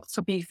so, well, what's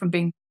to be from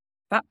being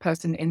that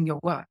person in your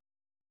work?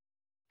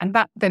 And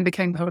that then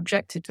became her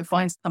objective, to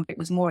find something that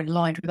was more in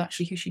line with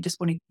actually who she just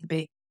wanted to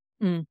be.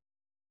 Mm.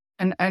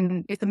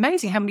 And it's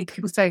amazing how many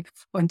people say,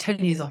 well, in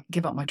 10 years, I can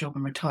give up my job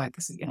and retire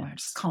because, I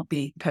just can't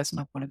be the person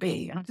I want to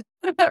be. And I just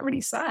find that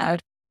really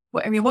sad.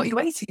 What are you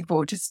waiting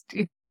for?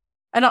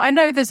 And I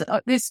know there's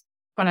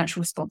financial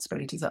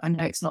responsibilities. I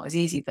know it's not as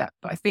easy that,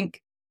 but I think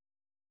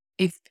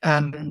if,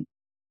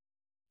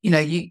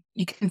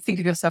 you can think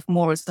of yourself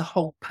more as the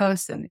whole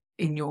person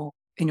in your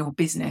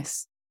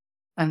business.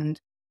 And,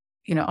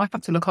 I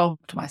have to look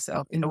after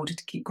myself in order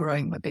to keep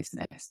growing my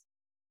business.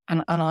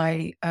 And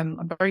I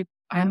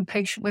am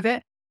patient with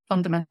it.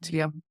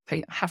 Fundamentally, I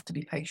have to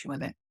be patient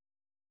with it.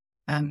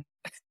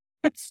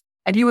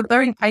 And you were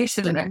very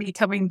patient at me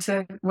coming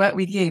to work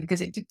with you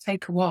because it did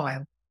take a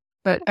while.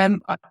 But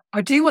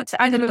I do want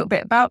to add a little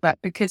bit about that,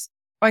 because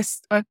I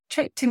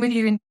checked in with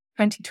you in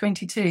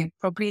 2022,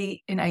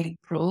 probably in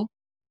April.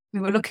 We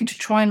were looking to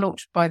try and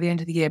launch by the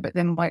end of the year, but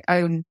then my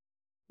own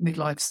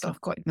midlife stuff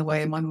got in the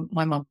way, and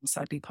my mum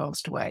sadly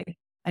passed away.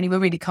 And you were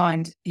really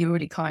kind. You were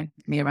really kind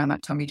to me around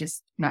that time. You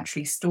just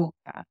naturally stalked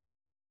that.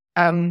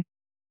 I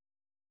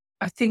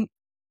think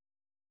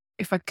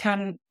if I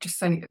can just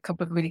say a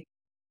couple of really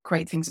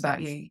great things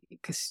about you,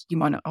 because you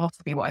might not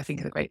ask me what I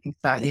think are the great things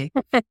about you.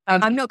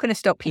 I'm not going to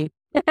stop you.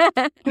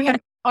 Yeah,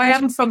 I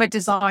am from a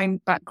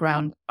design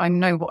background. I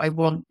know what I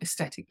want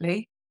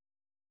aesthetically.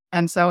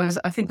 And so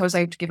I think I was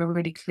able to give a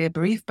really clear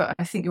brief, but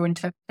I think your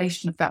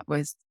interpretation of that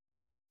was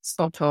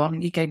spot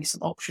on. You gave me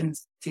some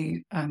options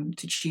to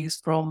choose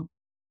from.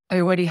 I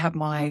already have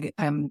my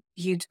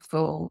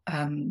beautiful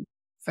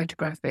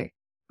photographic,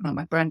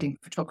 my branding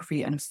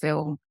photography and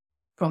film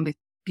from this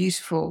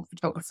beautiful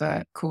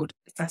photographer called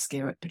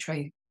Saskia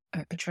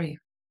at Portray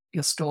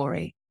Your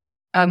Story,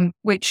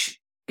 which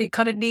it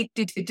kind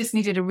of just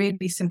needed a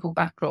really simple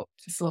backdrop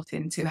to slot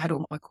into. I had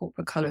all my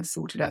corporate colours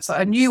sorted out. So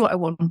I knew what I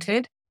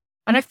wanted.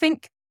 And I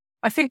think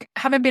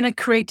having been a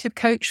creative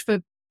coach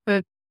for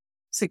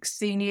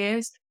 16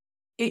 years,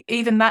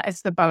 even that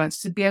is the balance,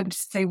 to be able to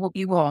say what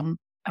you want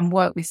and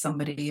work with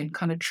somebody and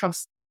kind of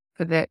trust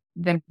for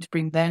them to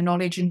bring their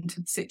knowledge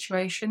into the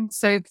situation.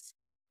 So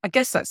I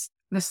guess that's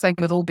the same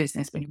with all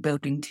business. When you're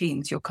building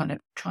teams, you're kind of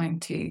trying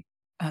to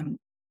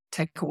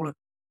take all of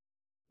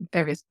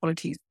various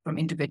qualities from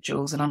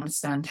individuals and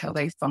understand how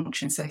they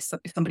function. So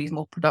if somebody's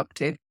more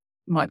productive,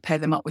 you might pair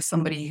them up with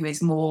somebody who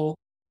is more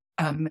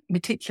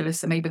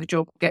meticulous, and maybe the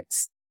job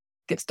gets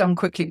done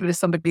quickly, but there's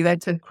somebody there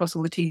to cross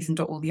all the T's and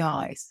dot all the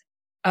I's.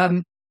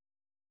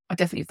 I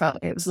definitely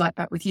felt it was like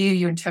that with you.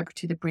 You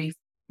interpreted the brief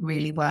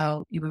really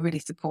well. You were really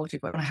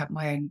supportive when I had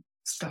my own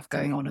stuff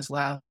going on as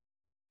well.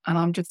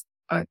 And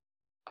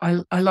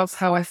I love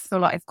how I feel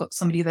like I've got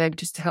somebody there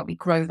just to help me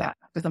grow that,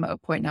 because I'm at a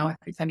point now I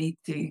think I need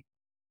to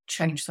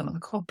change some of the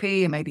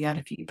copy and maybe add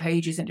a few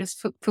pages, and it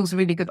just feels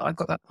really good that I've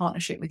got that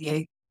partnership with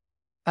you.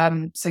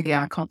 So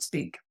yeah, I can't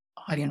speak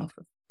highly enough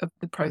of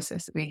the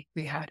process that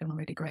we had, and I'm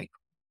really grateful.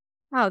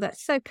 Oh,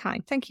 that's so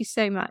kind. Thank you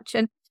so much.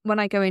 And when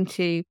I go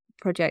into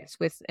projects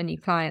with a new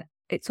client,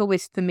 it's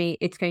always, for me,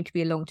 it's going to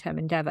be a long-term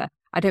endeavor.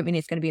 I don't mean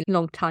it's going to be a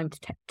long time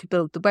to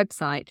build the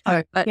website,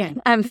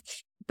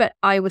 but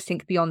I always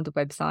think beyond the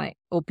website,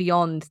 or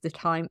beyond the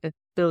time of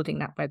building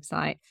that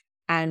website.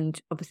 And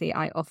obviously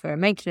I offer a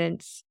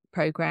maintenance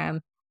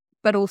program,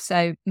 but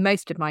also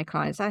most of my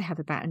clients, I have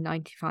about a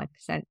 95%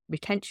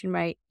 retention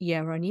rate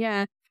year on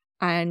year.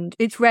 And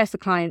it's rare for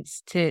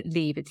clients to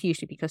leave. It's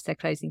usually because they're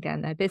closing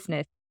down their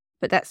business.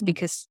 But that's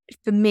because,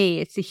 for me,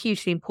 it's a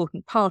hugely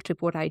important part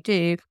of what I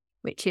do,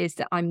 which is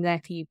that I'm there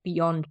for you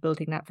beyond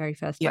building that very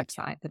first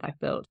website that I've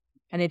built.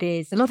 And it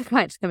is a lot of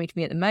clients coming to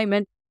me at the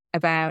moment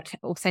about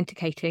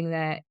authenticating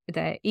their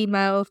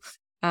emails,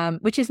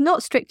 which is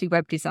not strictly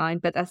web design,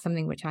 but that's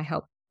something which I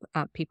help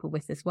people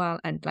with as well.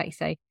 And like you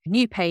say,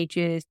 new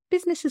pages,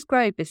 businesses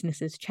grow,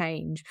 businesses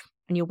change,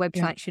 and your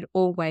website should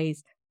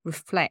always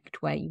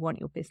reflect where you want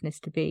your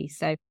business to be.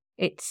 So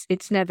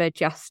it's never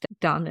just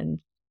done, and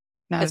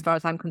as far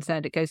as I'm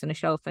concerned, it goes on a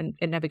shelf and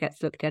it never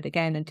gets looked at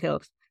again until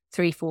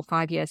 3, 4,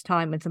 5 years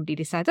time, when somebody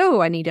decides,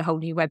 oh, I need a whole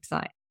new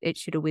website. It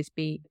should always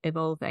be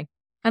evolving.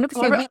 And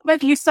obviously, I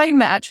remember you saying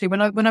that actually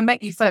when I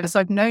met you first.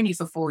 I've known you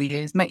for 4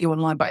 years, met you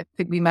online, but I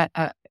think we met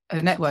at a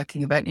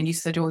networking event, and you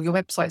said, "Oh, your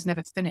website's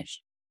never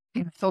finished."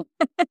 And I thought,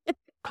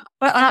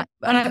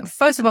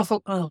 first of all, I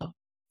thought, oh,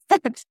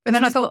 and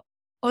then I thought,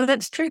 oh,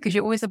 that's true, because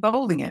you're always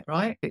evolving it,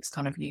 right? It's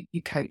kind of you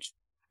coach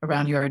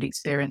around your own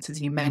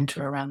experiences, you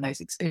mentor around those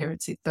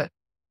experiences, but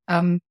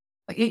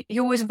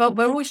you always evolve.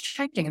 We're always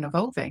changing and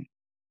evolving.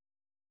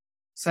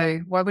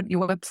 So why wouldn't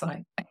your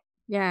website?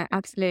 Yeah,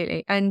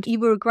 absolutely. And you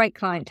were a great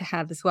client to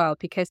have as well,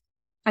 because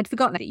I'd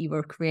forgotten that you were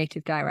a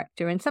creative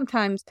director. And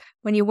sometimes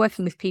when you're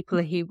working with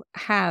people who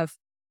have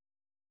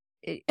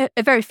a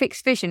very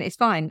fixed vision, it's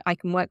fine. I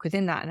can work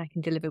within that and I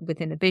can deliver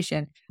within a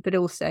vision. But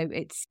also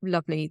it's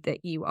lovely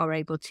that you are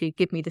able to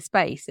give me the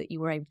space, that you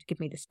were able to give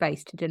me the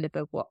space to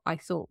deliver what I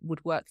thought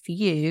would work for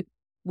you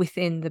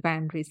within the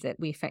boundaries that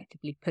we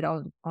effectively put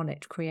on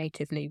it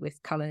creatively,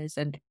 with colours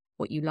and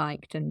what you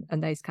liked and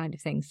those kind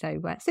of things.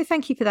 So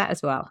thank you for that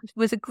as well. It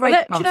was a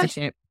great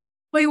partnership.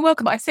 Well, you're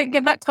welcome. I think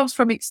that comes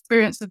from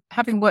experience of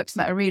having worked in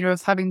that arena,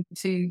 of having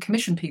to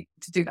commission people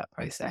to do that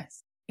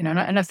process.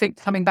 And I think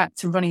coming back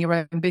to running your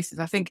own business,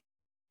 I think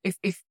if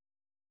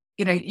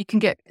you can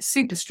get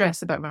super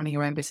stressed about running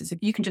your own business, if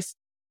you can just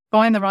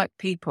find the right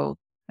people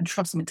and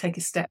trust them and take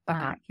a step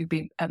back, you'd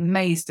be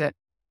amazed at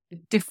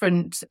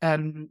different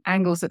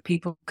angles that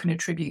people can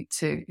attribute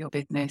to your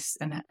business,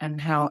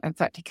 and how, in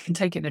fact, you can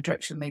take it in a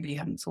direction maybe you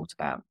hadn't thought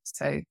about.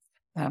 So,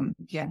 I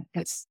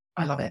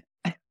love it.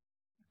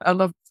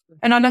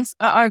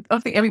 I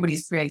think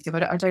everybody's creative.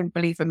 I don't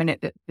believe for a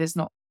minute that there's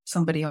not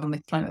somebody on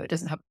this planet that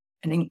doesn't have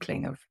an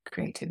inkling of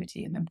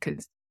creativity in them,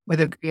 because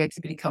whether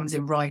creativity comes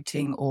in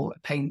writing or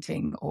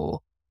painting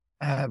or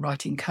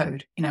writing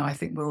code, I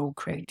think we're all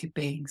creative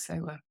beings.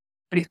 So,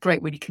 but it's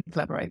great when you can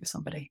collaborate with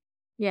somebody.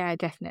 Yeah,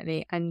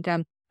 definitely.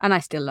 And I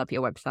still love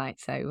your website.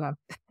 So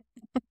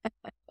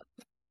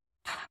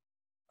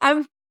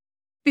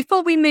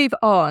before we move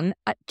on,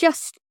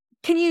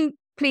 can you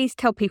please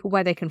tell people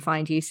where they can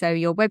find you? So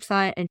your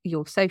website and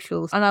your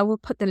socials, and I will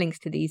put the links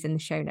to these in the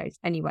show notes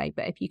anyway,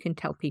 but if you can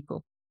tell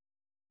people.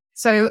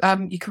 So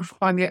you can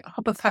find me at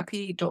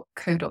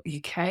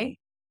hubofhappy.co.uk.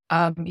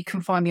 You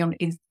can find me on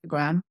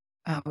Instagram,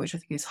 which I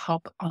think is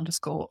hub_of_happy.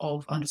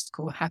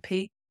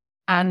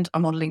 And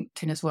I'm on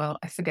LinkedIn as well.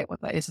 I forget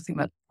what that is. I think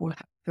that's Paula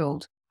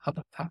Hatfield, Hub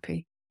of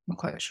Happy. I'm not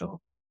quite sure.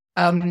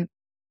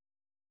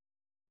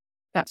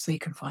 That's where you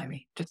can find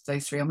me. Just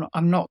those three.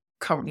 I'm not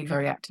currently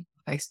very active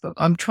on Facebook.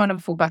 I'm trying to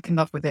fall back in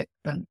love with it,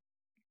 but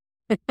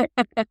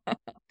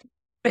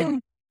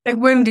it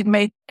wounded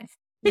me.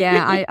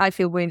 Yeah, I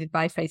feel wounded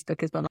by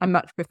Facebook as well. I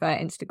much prefer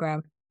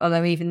Instagram,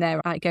 although even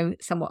there I go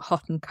somewhat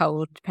hot and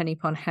cold depending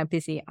upon how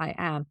busy I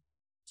am.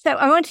 So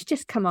I want to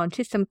just come on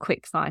to some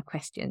quick fire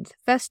questions.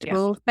 First of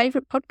all,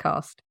 favourite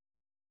podcast?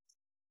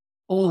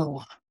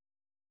 Oh,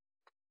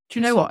 do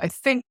you know what? I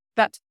think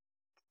that's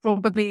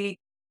probably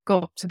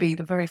got to be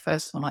the very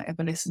first one I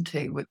ever listened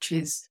to, which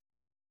is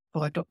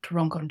by Dr.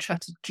 Rangan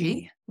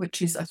Chatterjee,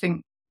 which is, I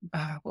think,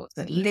 what's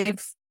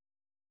it?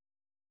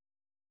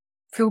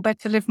 Feel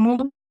Better, Live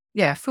More.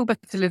 Yeah, Feel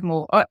Better to Live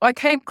More. I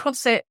came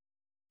across it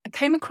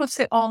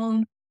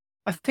on,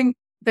 I think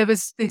there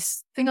was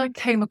this thing I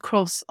came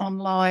across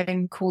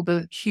online called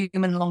the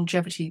Human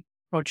Longevity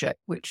Project,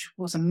 which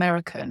was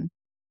American,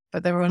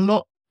 but there were a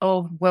lot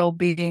of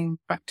well-being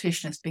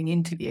practitioners being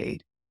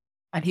interviewed,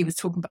 and he was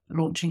talking about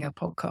launching a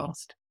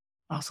podcast.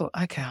 I thought,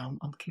 okay, I'll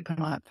keep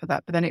an eye out for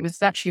that. But then it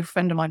was actually a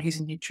friend of mine who's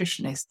a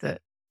nutritionist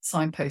that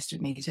signposted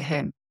me to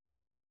him.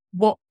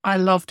 What I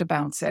loved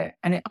about it,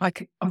 and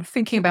I'm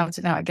thinking about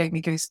it now, it gave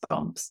me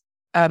goosebumps,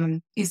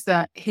 is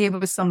that here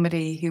was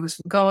somebody who was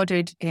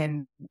regarded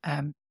in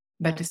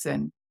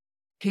medicine,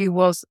 who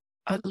was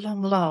at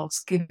long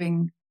last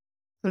giving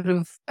sort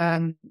of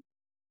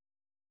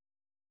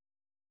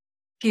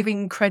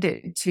giving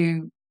credit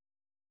to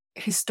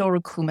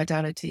historical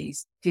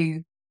modalities,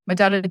 to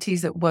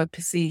modalities that were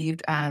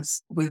perceived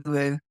as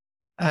woo-woo.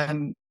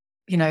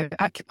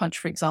 Acupuncture,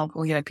 for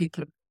example,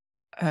 people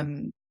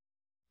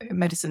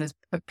medicine has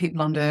put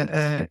people under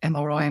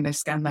MRI and they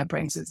scan their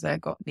brains as they've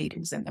got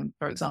needles in them,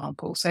 for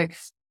example. So,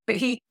 but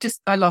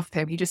I loved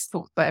him. He just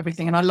thought about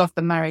everything. And I love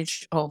the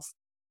marriage of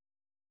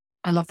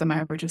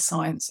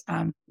science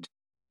and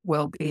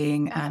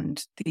well-being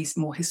and these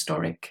more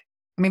historic.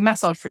 I mean,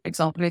 massage, for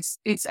example,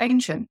 it's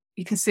ancient.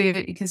 You can see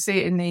it. You can see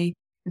it in the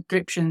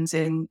inscriptions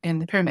in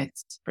the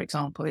pyramids, for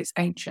example. It's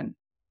ancient.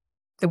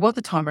 There was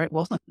a time where it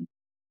wasn't.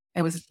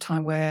 There was a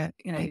time where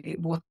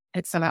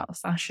it fell out of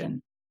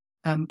fashion.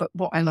 But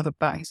what I love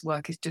about his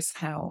work is just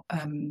how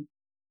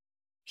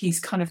he's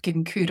kind of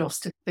giving kudos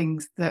to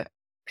things that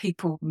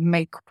people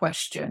may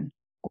question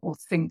or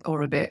think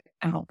are a bit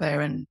out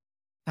there, and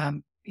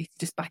he's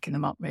just backing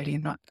them up, really.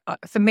 And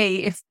for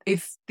me,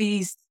 if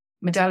these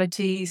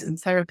modalities and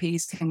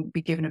therapies can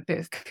be given a bit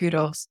of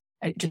kudos,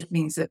 it just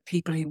means that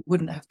people who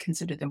wouldn't have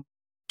considered them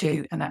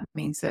do, and that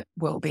means that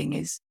well-being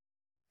is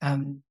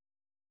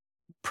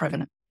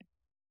prevalent.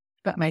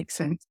 That makes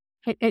sense.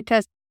 It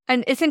does.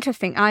 And it's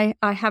interesting. I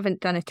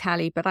haven't done a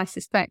tally, but I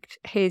suspect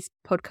his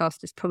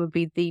podcast is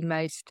probably the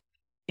most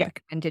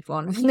recommended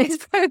one on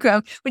this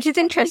program, which is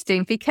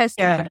interesting because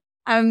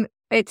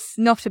it's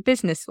not a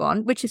business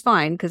one, which is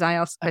fine because I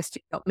asked the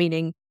question not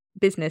meaning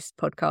business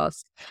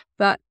podcast,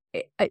 but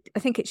I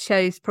think it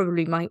shows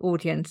probably my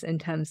audience in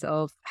terms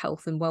of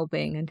health and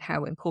well-being and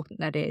how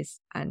important that is,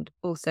 and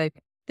also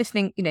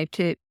listening,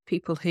 to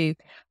people who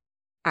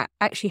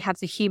actually have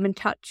the human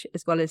touch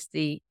as well as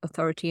the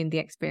authority and the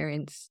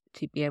experience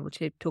to be able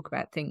to talk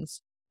about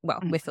things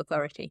with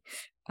authority.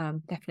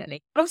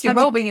 Definitely. Obviously,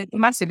 well-being is a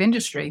massive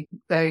industry,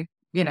 so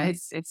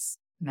it's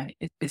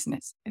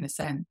business in a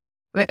sense.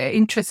 But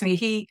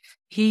interestingly,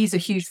 he's a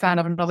huge fan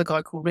of another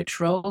guy called Rich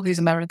Roll, who's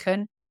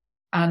American,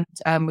 and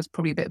was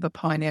probably a bit of a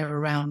pioneer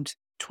around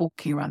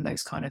talking around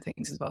those kind of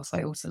things as well. So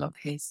I also love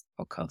his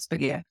podcast.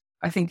 But yeah,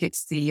 I think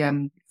it's the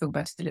Feel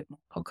Better to Live More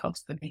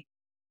podcast for me.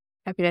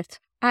 Fabulous.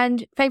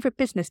 And favourite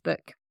business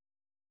book?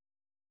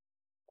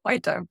 I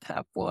don't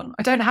have one.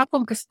 I don't have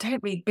one because I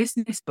don't read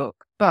business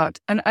book. But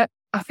I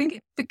think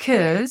it's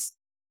because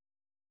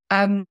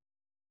I'm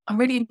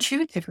really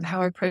intuitive with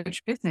how I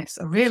approach business.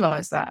 I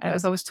realised that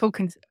as I was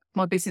talking to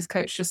my business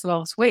coach just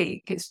last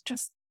week. It's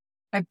just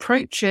I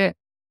approach it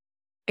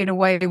in a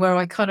way where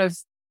I kind of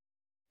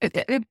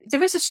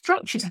there is a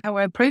structure to how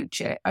I approach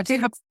it. I do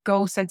have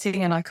goal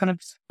setting, and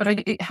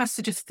it has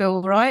to just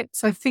feel right.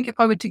 So I think if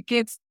I were to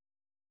give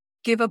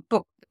a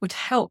book that would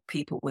help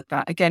people with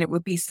that, again, it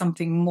would be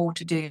something more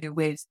to do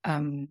with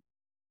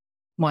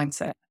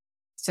mindset.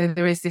 So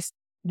there is this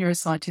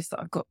neuroscientist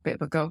that I've got a bit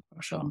of a girl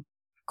crush on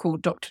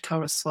called Dr.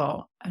 Tara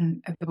Swart,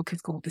 and the book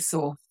is called The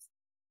Source.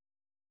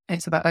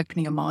 It's about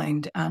opening your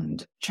mind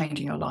and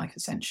changing your life,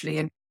 essentially.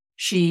 And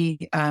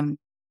she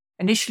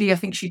initially, I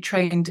think she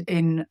trained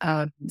in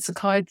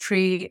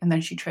psychiatry, and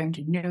then she trained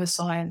in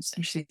neuroscience,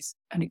 and she's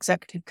an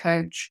executive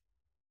coach.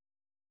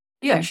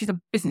 Yeah, she's a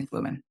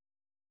businesswoman.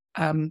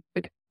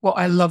 But what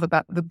I love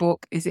about the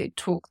book is it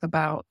talks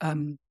about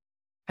how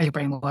your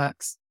brain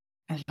works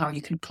and how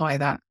you can apply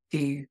that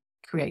to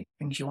create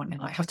things you want in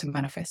life, how to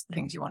manifest the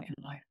things you want in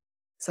life.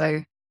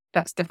 So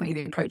that's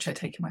definitely the approach I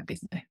take in my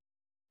business.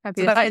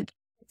 So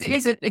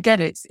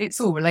it's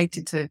all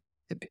related to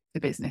the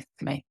business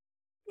to me.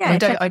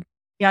 Yeah,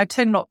 I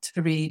tend not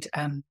to read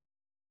Elon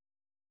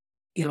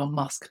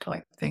Musk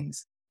type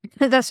things.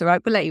 That's all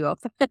right. We'll let you off.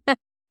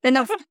 They're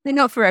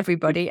not for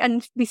everybody.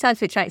 And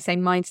besides which, like I say,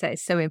 mindset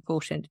is so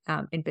important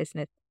in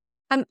business.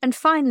 And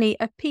finally,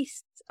 a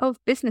piece of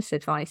business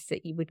advice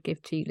that you would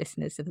give to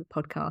listeners of the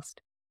podcast.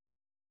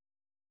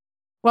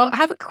 Well, I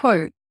have a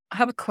quote.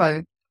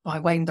 By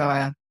Wayne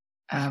Dyer.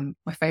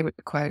 My favourite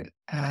quote.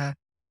 If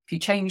you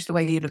change the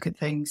way you look at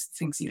things,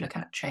 things you look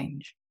at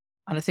change.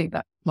 And I think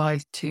that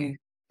applies to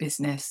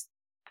business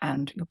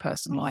and your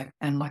personal life.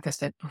 And like I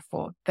said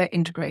before, they're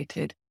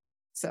integrated.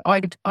 So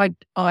I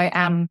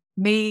am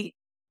me.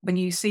 When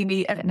you see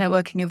me at a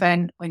networking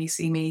event, when you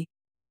see me,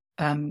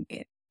 I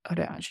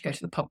don't actually go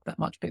to the pub that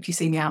much, but if you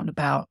see me out and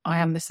about, I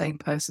am the same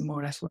person more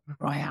or less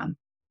wherever I am.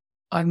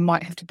 I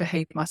might have to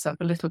behave myself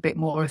a little bit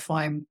more if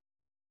I'm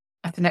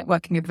at a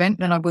networking event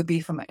than I would be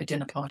if I'm at a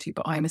dinner party,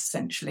 but I'm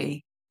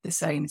essentially the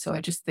same. So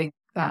I just think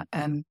that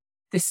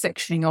this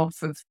sectioning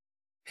off of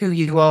who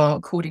you are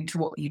according to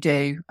what you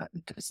do,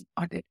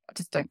 I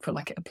just don't feel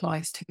like it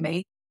applies to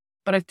me.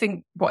 But I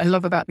think what I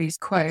love about these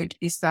quotes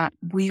is that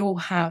we all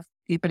have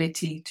the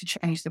ability to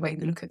change the way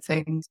we look at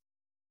things,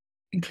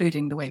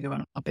 including the way we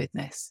run our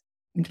business,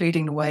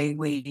 including the way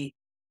we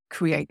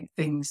create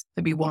things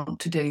that we want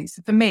to do.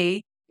 So for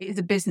me, it is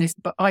a business,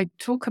 but I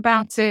talk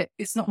about it.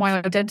 It's not my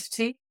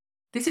identity.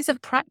 This is a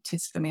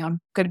practice for me. I'm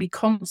going to be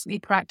constantly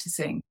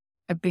practicing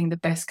at being the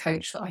best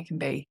coach that I can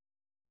be.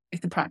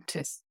 It's a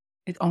practice.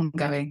 It's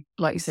ongoing.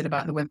 Like you said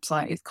about the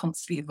website, it's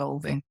constantly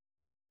evolving.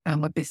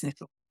 And my business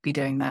will be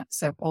doing that.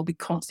 So I'll be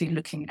constantly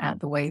looking at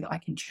the way that I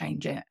can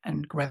change it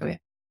and grow it.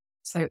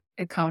 So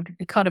it kind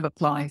of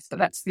applies. But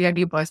that's the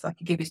only advice I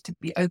can give, is to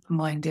be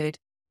open-minded,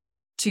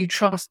 to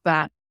trust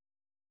that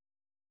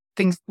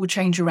things will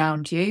change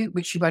around you,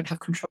 which you won't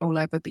have control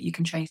over, but you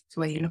can change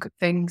the way you look at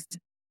things.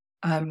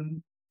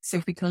 So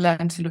if we can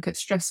learn to look at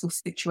stressful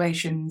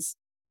situations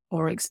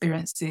or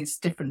experiences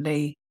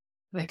differently,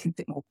 they can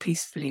sit more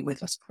peacefully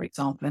with us, for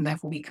example, and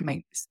therefore we can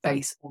make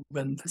space or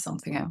room for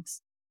something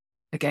else,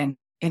 again,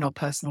 in our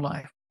personal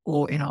life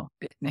or in our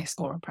business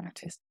or our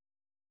practice.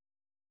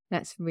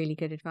 That's really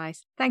good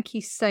advice. Thank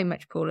you so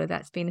much, Paula.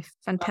 That's been a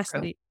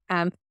fantastic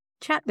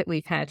chat that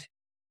we've had.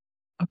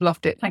 I've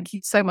loved it. Thank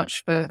you so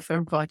much for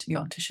inviting me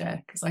on to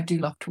share, because I do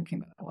love talking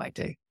about what I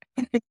do.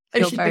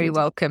 You're very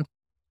welcome.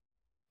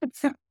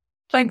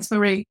 Thanks,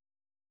 Marie.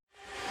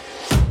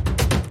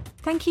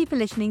 Thank you for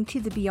listening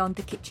to the Beyond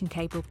the Kitchen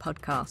Table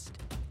podcast.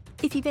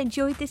 If you've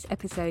enjoyed this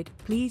episode,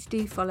 please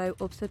do follow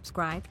or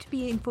subscribe to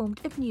be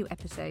informed of new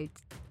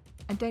episodes.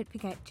 And don't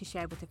forget to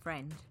share with a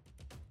friend.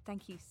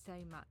 Thank you so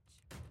much.